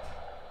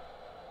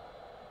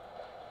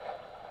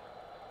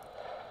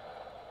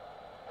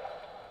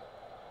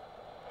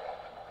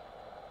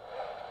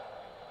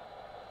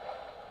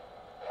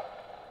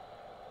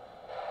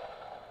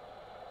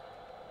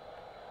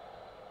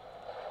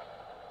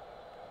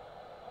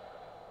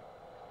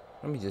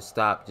 Let me just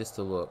stop just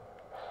to look.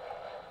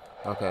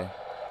 Okay.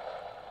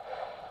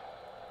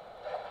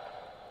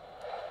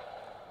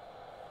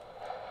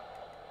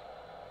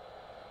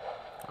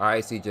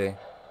 Alright, CJ.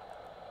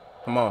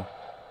 Come on.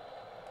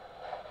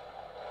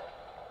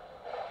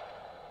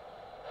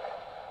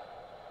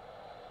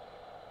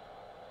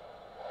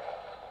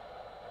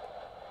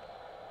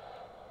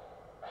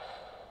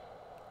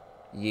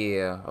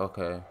 Yeah,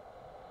 okay.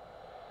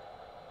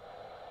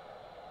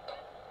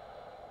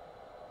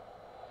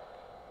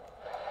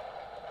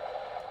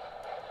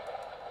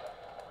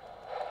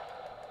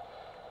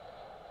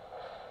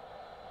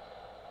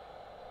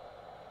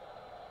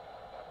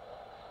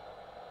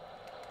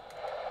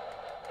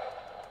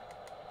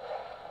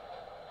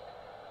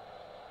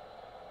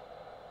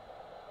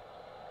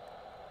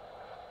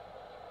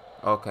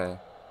 Okay.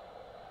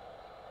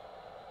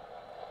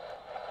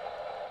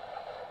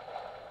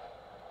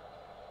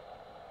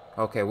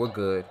 Okay, we're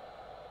good.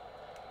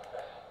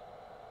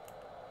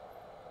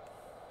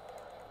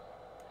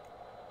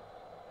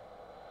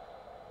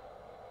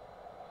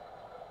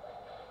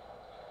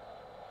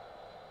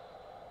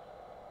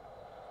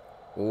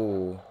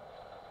 Ooh.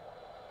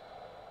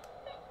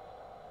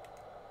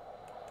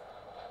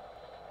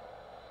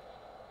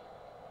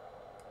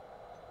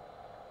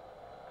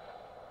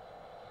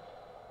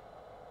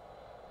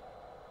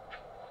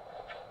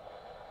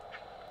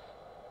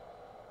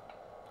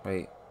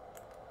 Wait.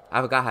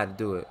 I forgot how to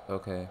do it.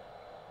 Okay.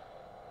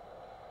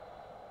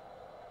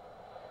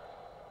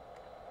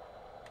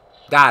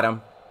 Got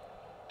him.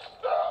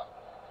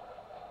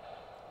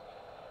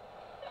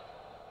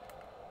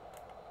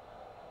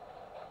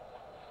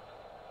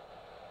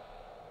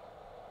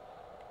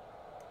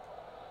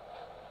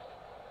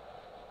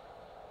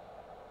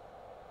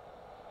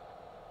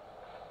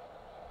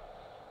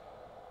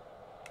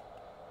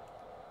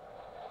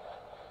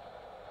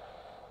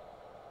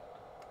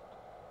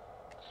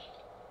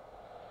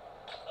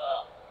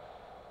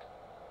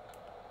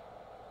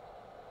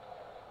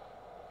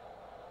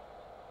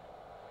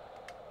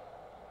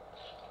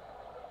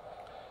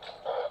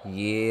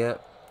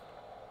 Yep.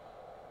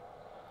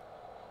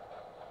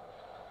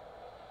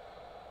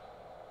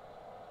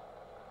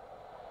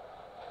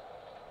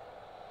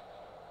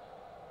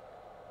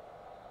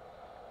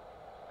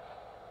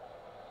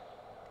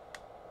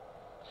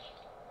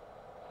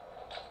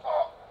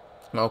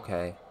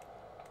 Okay.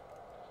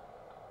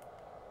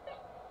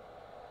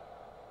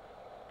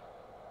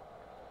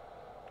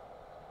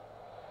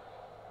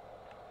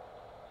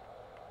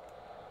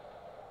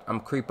 I'm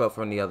creep up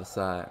from the other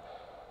side.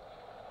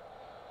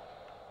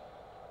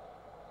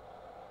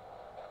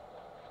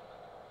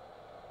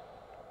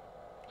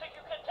 Think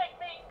you can take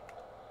me?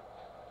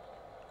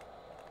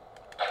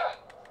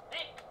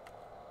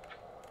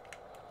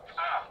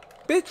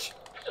 Bitch.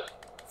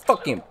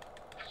 Fucking.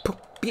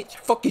 Bitch.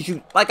 Fuck is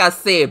you. Like I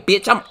said,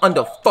 bitch. I'm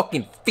under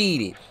fucking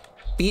feeded.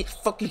 Bitch.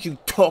 Fuck is you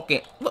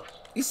talking. Look.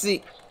 You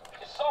see.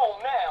 It's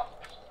on now.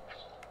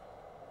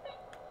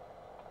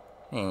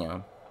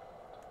 Damn.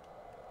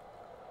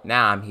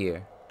 Now I'm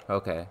here.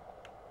 Okay.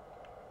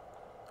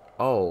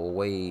 Oh,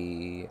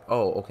 wait.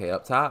 Oh, okay.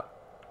 Up top?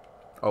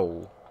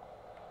 Oh.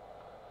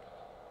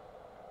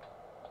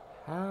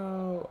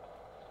 How?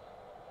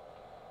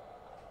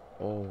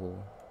 Oh.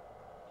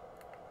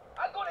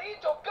 I'm gonna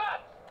eat your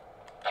guts.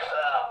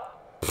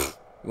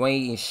 You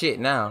ain't eating shit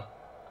now.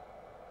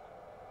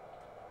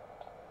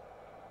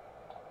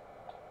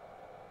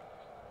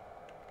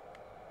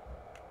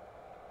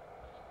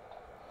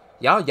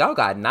 Y'all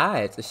got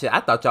knives and shit.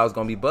 I thought y'all was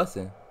gonna be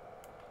busting.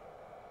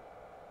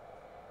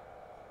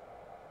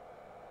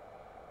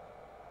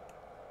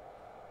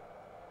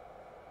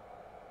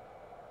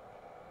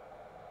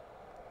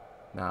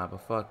 Nah,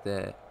 but fuck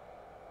that.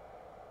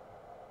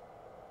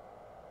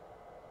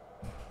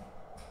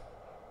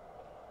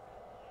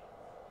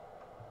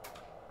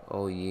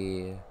 Oh,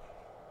 yeah.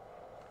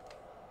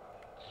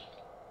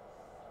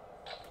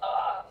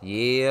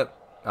 Yep.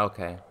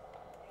 Okay.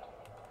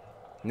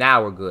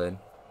 Now we're good.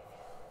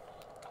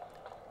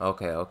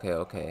 Okay, okay,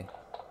 okay.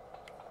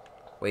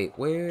 Wait,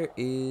 where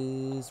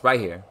is... Right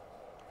here.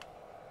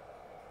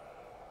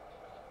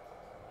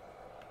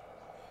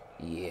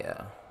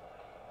 Yeah.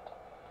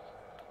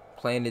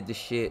 Planted the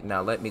shit.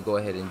 Now let me go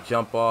ahead and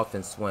jump off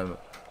and swim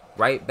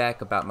right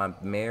back about my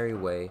merry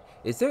way.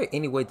 Is there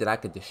any way that I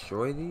could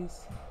destroy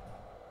these?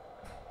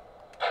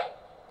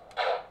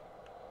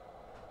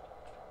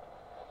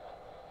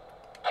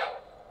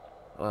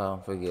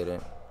 Well, forget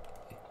it.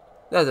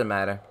 Doesn't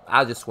matter.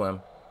 I'll just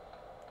swim.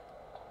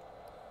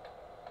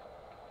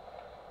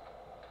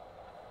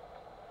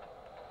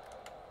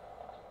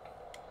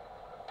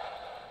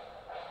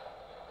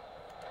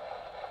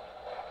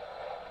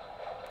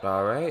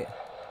 Alright.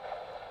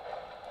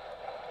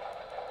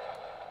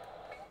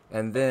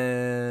 And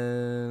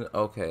then,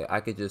 okay,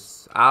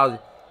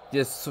 I'll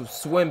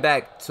just swim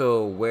back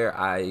to where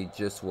I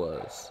just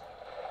was.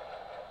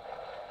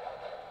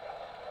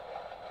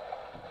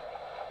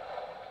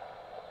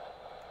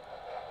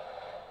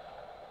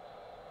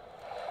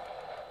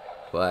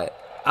 But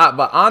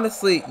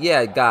honestly,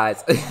 yeah,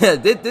 guys,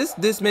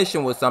 this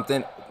mission was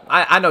something.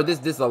 I know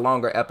this is a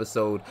longer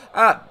episode.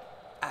 I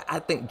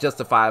think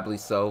justifiably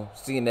so,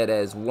 seeing that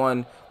as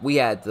one, we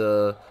had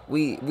to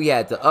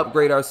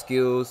upgrade our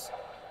skills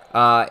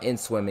in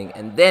swimming,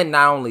 and then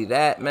not only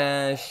that,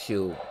 man,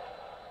 shoot,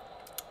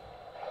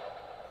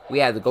 we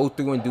had to go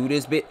through and do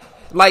this bit.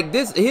 Like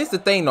this, here's the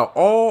thing though,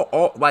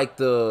 all like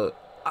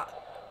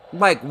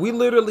like we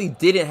literally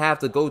didn't have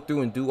to go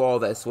through and do all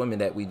that swimming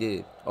that we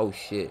did. Oh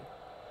shit.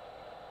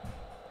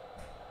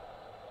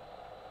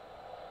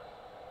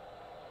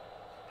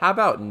 How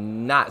about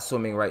not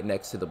swimming right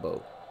next to the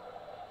boat?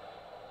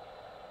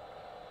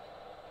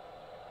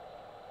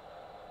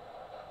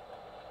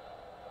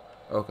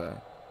 Okay.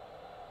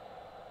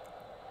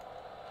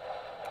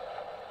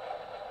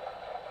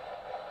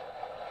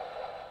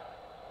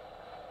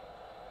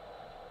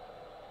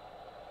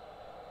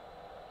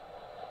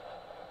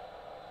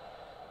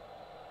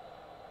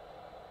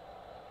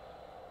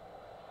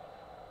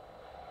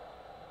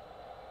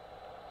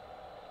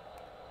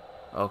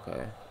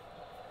 Okay.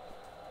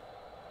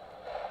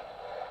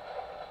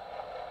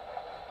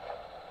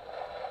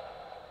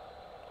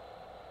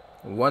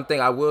 One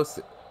thing I will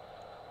say.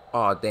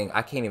 Oh, dang.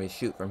 I can't even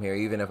shoot from here,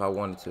 even if I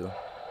wanted to.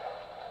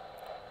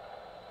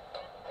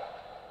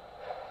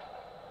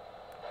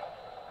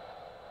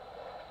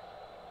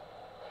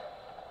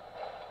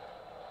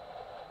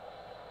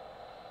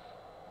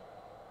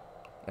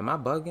 Am I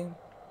bugging?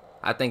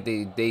 I think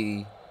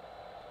they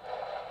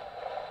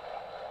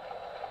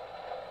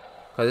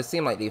because it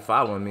seemed like they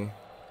following me.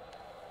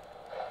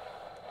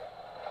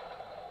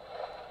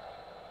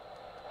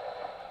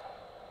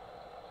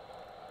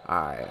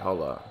 Alright,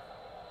 hold up.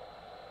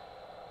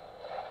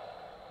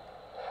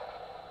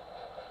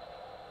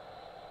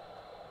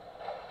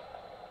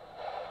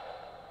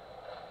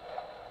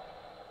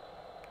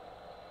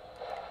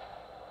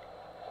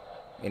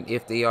 And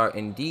if they are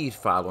indeed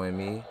following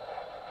me,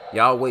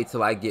 y'all wait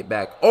till I get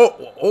back.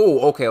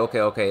 Oh,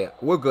 okay.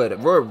 We're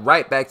good. We're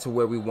right back to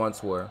where we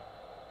once were.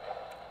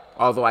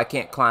 Although I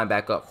can't climb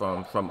back up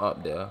from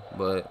up there,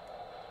 but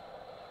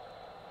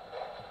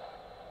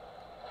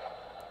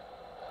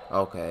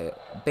okay.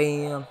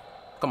 Bam.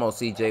 Come on,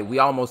 CJ. We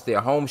almost there.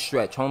 Home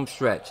stretch. Home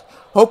stretch.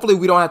 Hopefully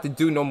we don't have to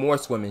do no more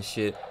swimming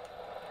shit.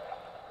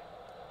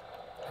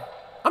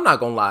 I'm not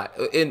gonna lie.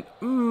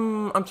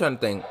 I'm trying to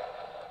think.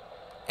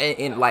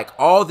 In like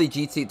all the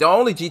the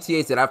only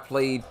GTAs that I've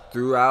played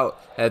throughout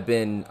have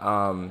been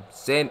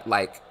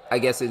like I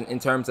guess in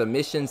terms of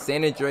missions,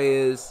 San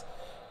Andreas,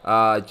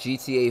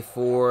 GTA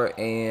 4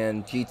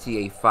 and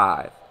GTA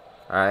 5.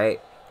 All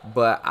right,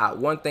 but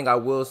one thing I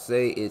will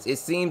say is it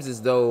seems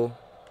as though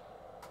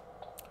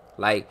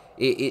like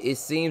it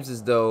seems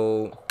as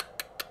though,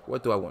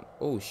 what do I want?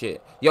 Oh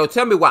shit. Yo,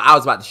 tell me why I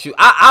was about to shoot.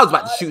 I was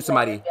about to shoot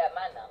somebody.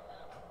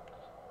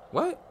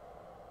 What?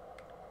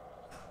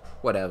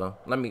 Whatever.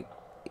 Let me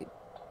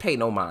pay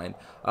no mind.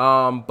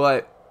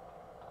 But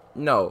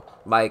no,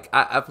 like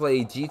I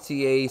played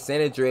GTA,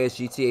 San Andreas,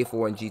 GTA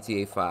 4, and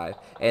GTA 5,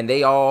 and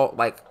they all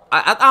like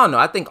I don't know.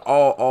 I think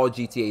all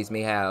GTAs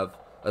may have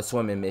a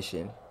swimming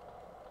mission,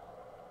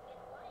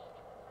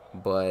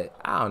 but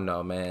I don't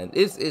know, man.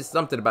 It's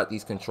something about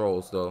these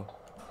controls though.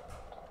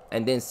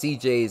 And then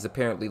CJ is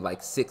apparently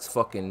like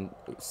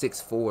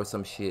 6'4" or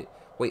some shit.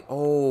 Wait,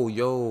 oh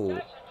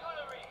yo,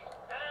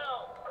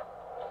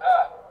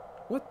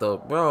 what the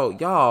bro,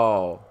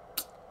 y'all.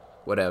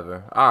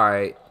 Whatever.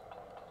 Alright.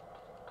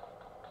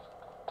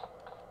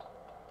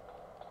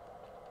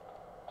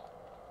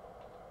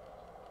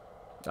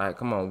 Alright,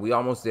 come on. We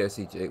almost there,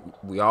 CJ.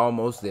 We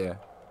almost there.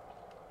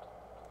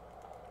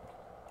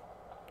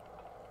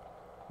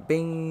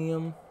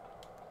 Bam.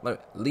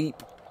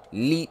 Leap.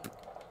 Leap.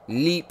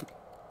 Leap.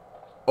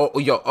 Oh,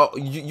 yo. Oh,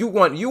 you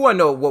want to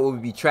know what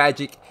would be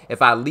tragic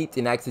if I leaped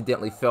and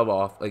accidentally fell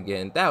off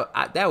again? That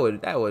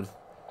would.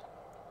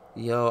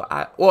 Yo,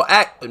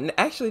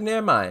 actually,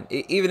 never mind.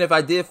 Even if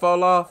I did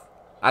fall off,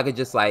 I could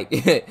just like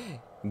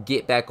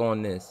get back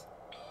on this.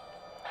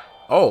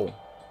 Oh.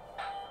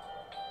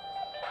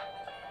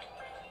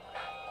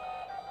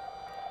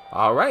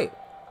 All right.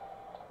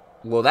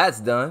 Well,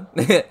 that's done.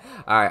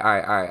 All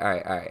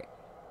right.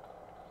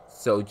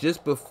 So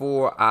just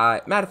before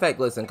matter of fact,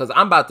 listen, because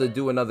I'm about to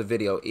do another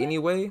video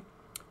anyway.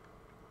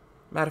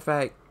 Matter of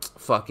fact,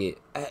 fuck it.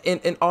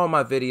 In all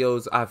my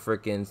videos, I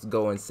freaking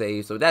go and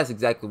save. So that's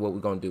exactly what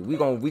we're gonna do. We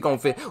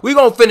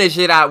gonna finish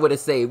it out with a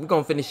save. We're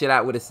gonna finish it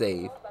out with a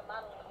save. You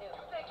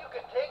think you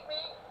can take me?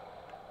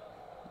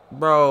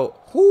 Bro,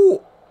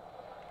 who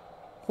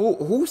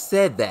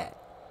said that?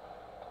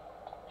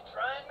 You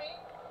trying me?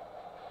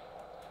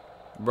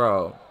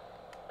 Bro.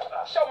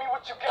 Show me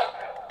what you got.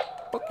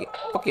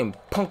 Fucking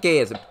punk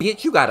ass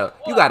bitch. You got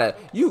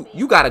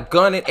a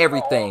gun and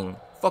everything.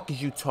 Fuck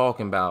is you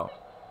talking about?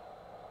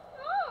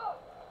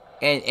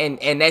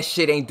 And that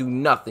shit ain't do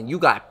nothing. You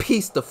got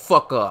pieced the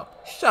fuck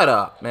up. Shut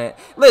up, man.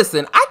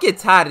 Listen, I get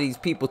tired of these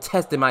people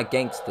testing my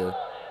gangster.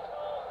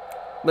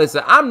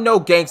 Listen, I'm no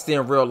gangster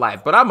in real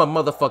life, but I'm a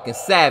motherfucking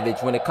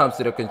savage when it comes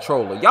to the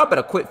controller. Y'all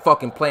better quit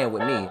fucking playing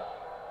with me.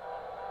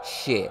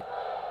 Shit.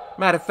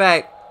 Matter of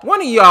fact,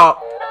 one of y'all...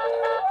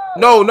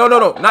 No, not...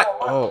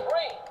 Oh.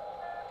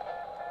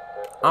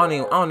 I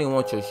don't even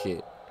want your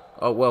shit.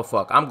 Oh, well,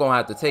 fuck. I'm gonna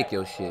have to take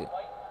your shit.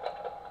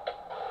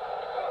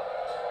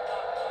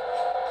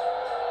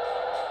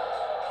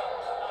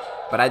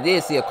 But I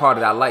did see a car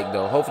that I like,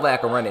 though. Hopefully I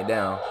can run it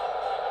down.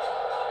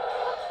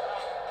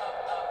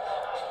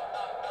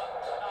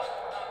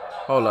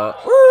 Hold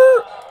up.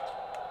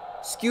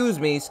 Excuse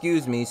me.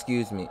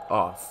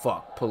 Oh,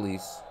 fuck.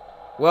 Police.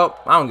 Well,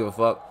 I don't give a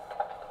fuck.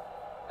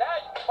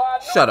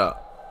 Shut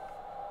up.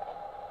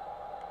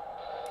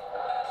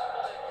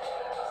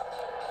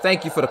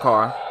 Thank you for the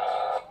car.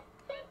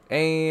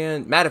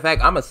 And matter of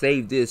fact, I'm gonna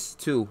save this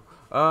too.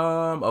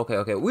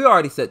 Okay. We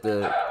already set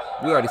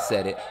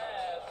it.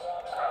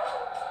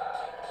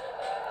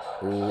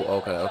 Ooh,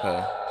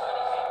 okay.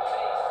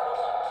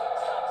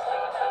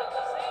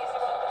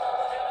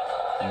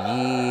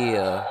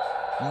 Yeah.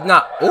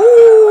 Nah.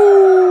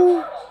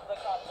 Ooh.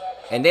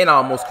 And then I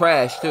almost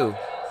crashed too.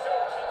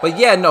 But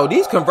yeah, no,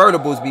 these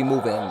convertibles be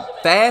moving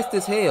fast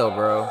as hell,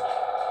 bro.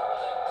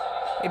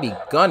 They be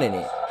gunning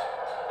it.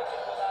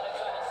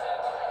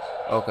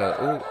 Okay,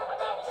 ooh.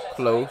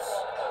 Close.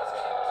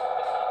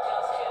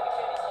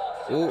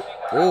 Ooh.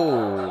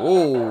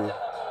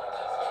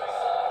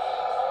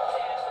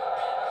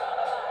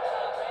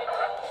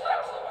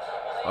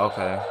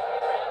 Okay.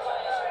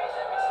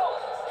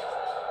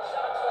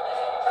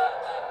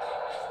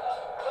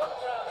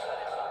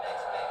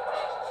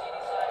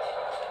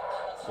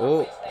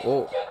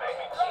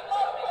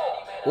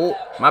 Oh,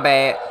 my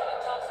bad.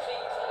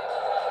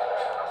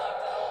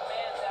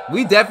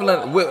 We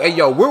definitely, hey,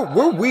 yo,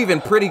 we're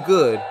weaving pretty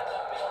good.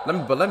 Let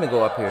me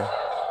go up here.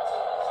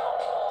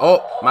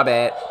 Oh, my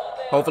bad.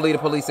 Hopefully the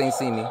police ain't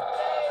see me.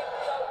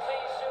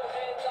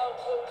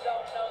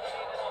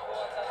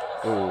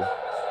 Ooh.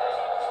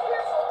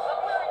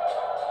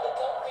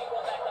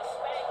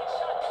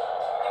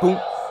 Boom.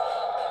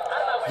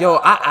 Yo,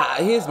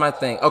 here's my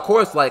thing. Of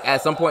course, like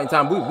at some point in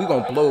time, we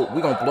gonna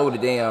blow the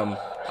damn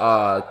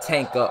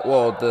tank up,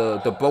 well,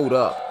 the boat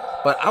up.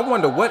 But I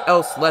wonder what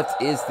else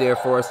left is there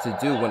for us to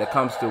do when it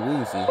comes to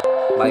Woozy.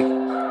 Like,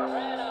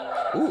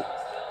 ooh,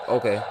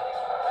 okay.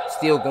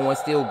 Still going.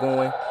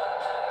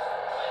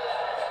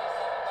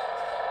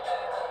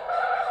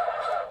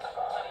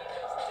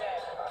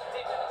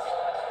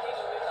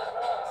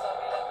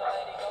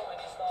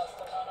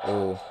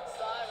 Ooh.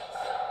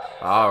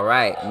 All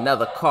right,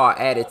 another car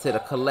added to the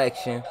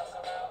collection.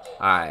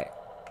 All right,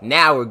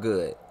 now we're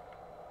good.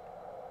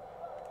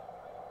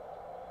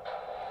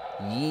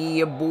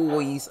 Yeah,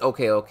 boys.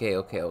 Okay.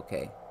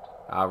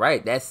 All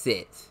right, that's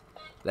it.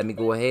 Let me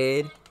go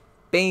ahead.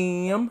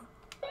 Bam.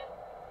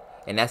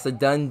 And that's a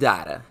done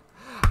data.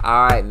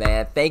 All right,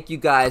 man. Thank you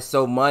guys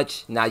so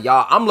much. Now,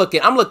 y'all, I'm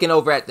looking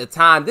over at the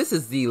time. This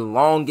is the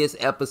longest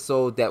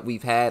episode that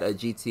we've had of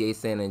GTA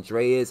San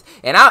Andreas.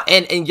 And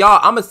y'all,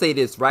 I'm gonna say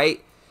this,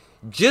 right?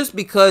 Just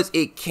because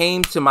it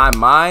came to my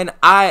mind,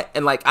 I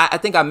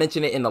think I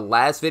mentioned it in the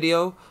last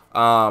video.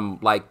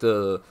 Like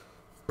the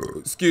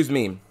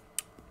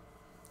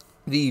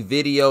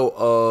video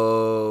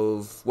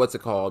of what's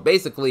it called?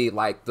 Basically,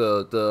 like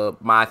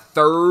my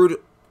third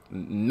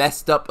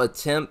messed up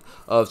attempt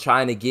of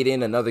trying to get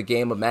in another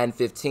game of Madden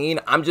 15.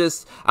 I'm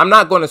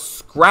not going to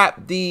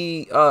scrap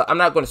the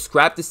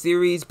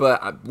series,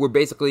 but we're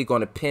basically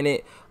going to pin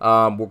it.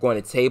 We're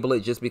going to table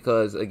it just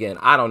because, again,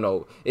 I don't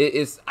know.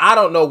 I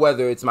don't know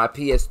whether it's my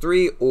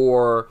PS3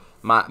 or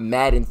my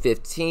Madden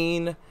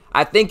 15.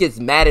 I think it's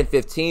Madden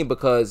 15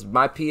 because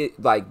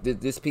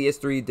this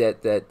PS3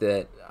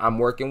 that I'm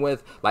working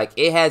with, like,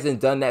 it hasn't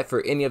done that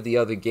for any of the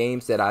other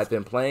games that I've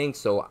been playing,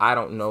 so I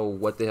don't know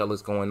what the hell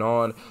is going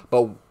on.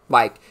 But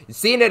like,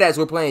 seeing it as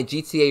we're playing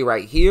GTA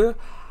right here,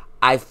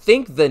 I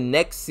think the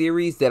next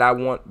series that I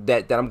want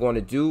that I'm going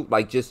to do,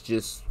 like, just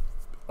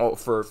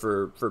for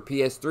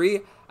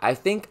PS3, I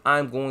think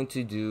I'm going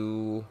to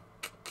do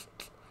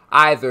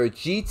either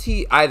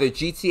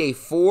GTA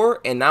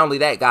 4, and not only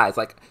that, guys,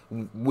 like,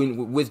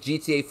 with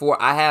GTA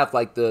 4, I have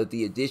like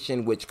the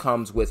edition which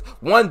comes with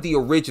the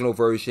original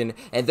version,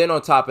 and then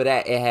on top of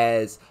that, it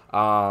has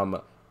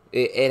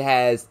it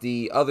has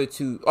the other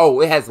two. Oh,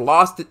 it has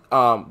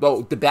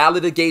the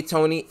Ballad of Gay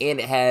Tony, and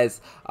it has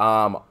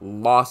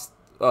Lost.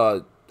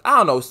 I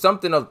don't know,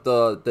 something of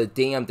the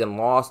Damned and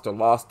Lost, or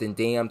Lost and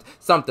Damned,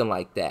 something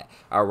like that.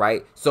 All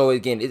right. So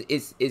again,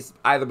 it's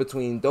either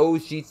between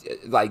those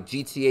like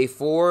GTA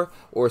 4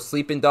 or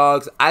Sleeping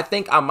Dogs. I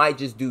think I might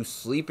just do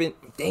Sleeping.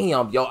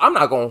 Damn, yo, I'm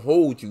not gonna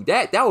hold you.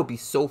 That would be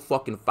so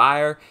fucking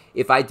fire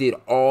if I did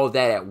all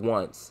that at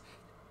once.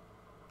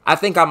 I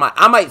think I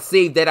might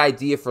save that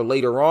idea for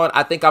later on.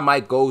 I think I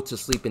might go to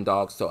Sleeping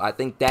Dogs. So I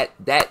think that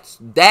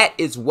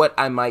is what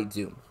I might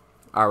do.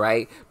 All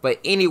right, but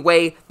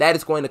anyway, that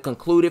is going to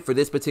conclude it for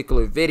this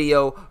particular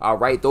video. All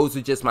right, those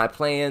are just my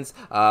plans.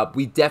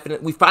 We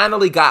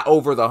finally got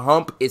over the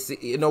hump. It's,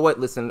 you know what,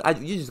 listen,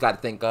 you just got to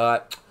thank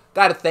God.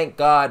 Gotta thank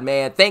God,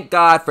 man. Thank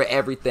God for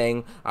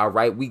everything. All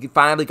right, we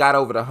finally got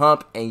over the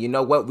hump, and you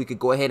know what? We could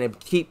go ahead and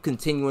keep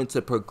continuing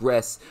to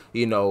progress.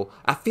 You know,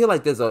 I feel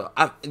like there's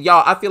I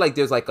feel like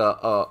there's like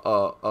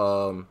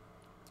a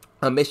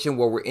mission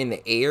where we're in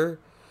the air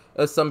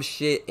or some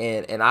shit,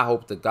 and I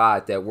hope to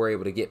God that we're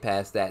able to get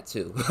past that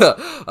too.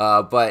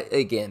 But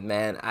again,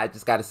 man, I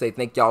just gotta say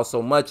thank y'all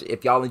so much.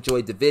 If y'all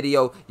enjoyed the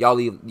video, y'all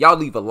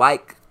leave a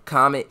like,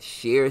 comment,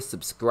 share,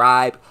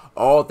 subscribe,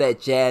 all that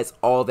jazz,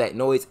 all that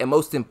noise, and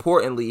most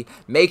importantly,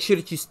 make sure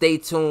that you stay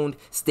tuned,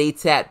 stay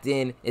tapped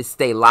in, and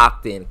stay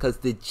locked in, because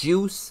the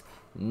juice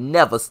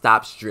never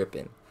stops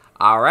dripping.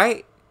 All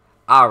right,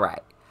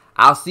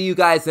 I'll see you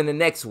guys in the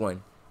next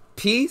one.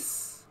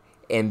 Peace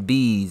and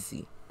be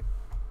easy.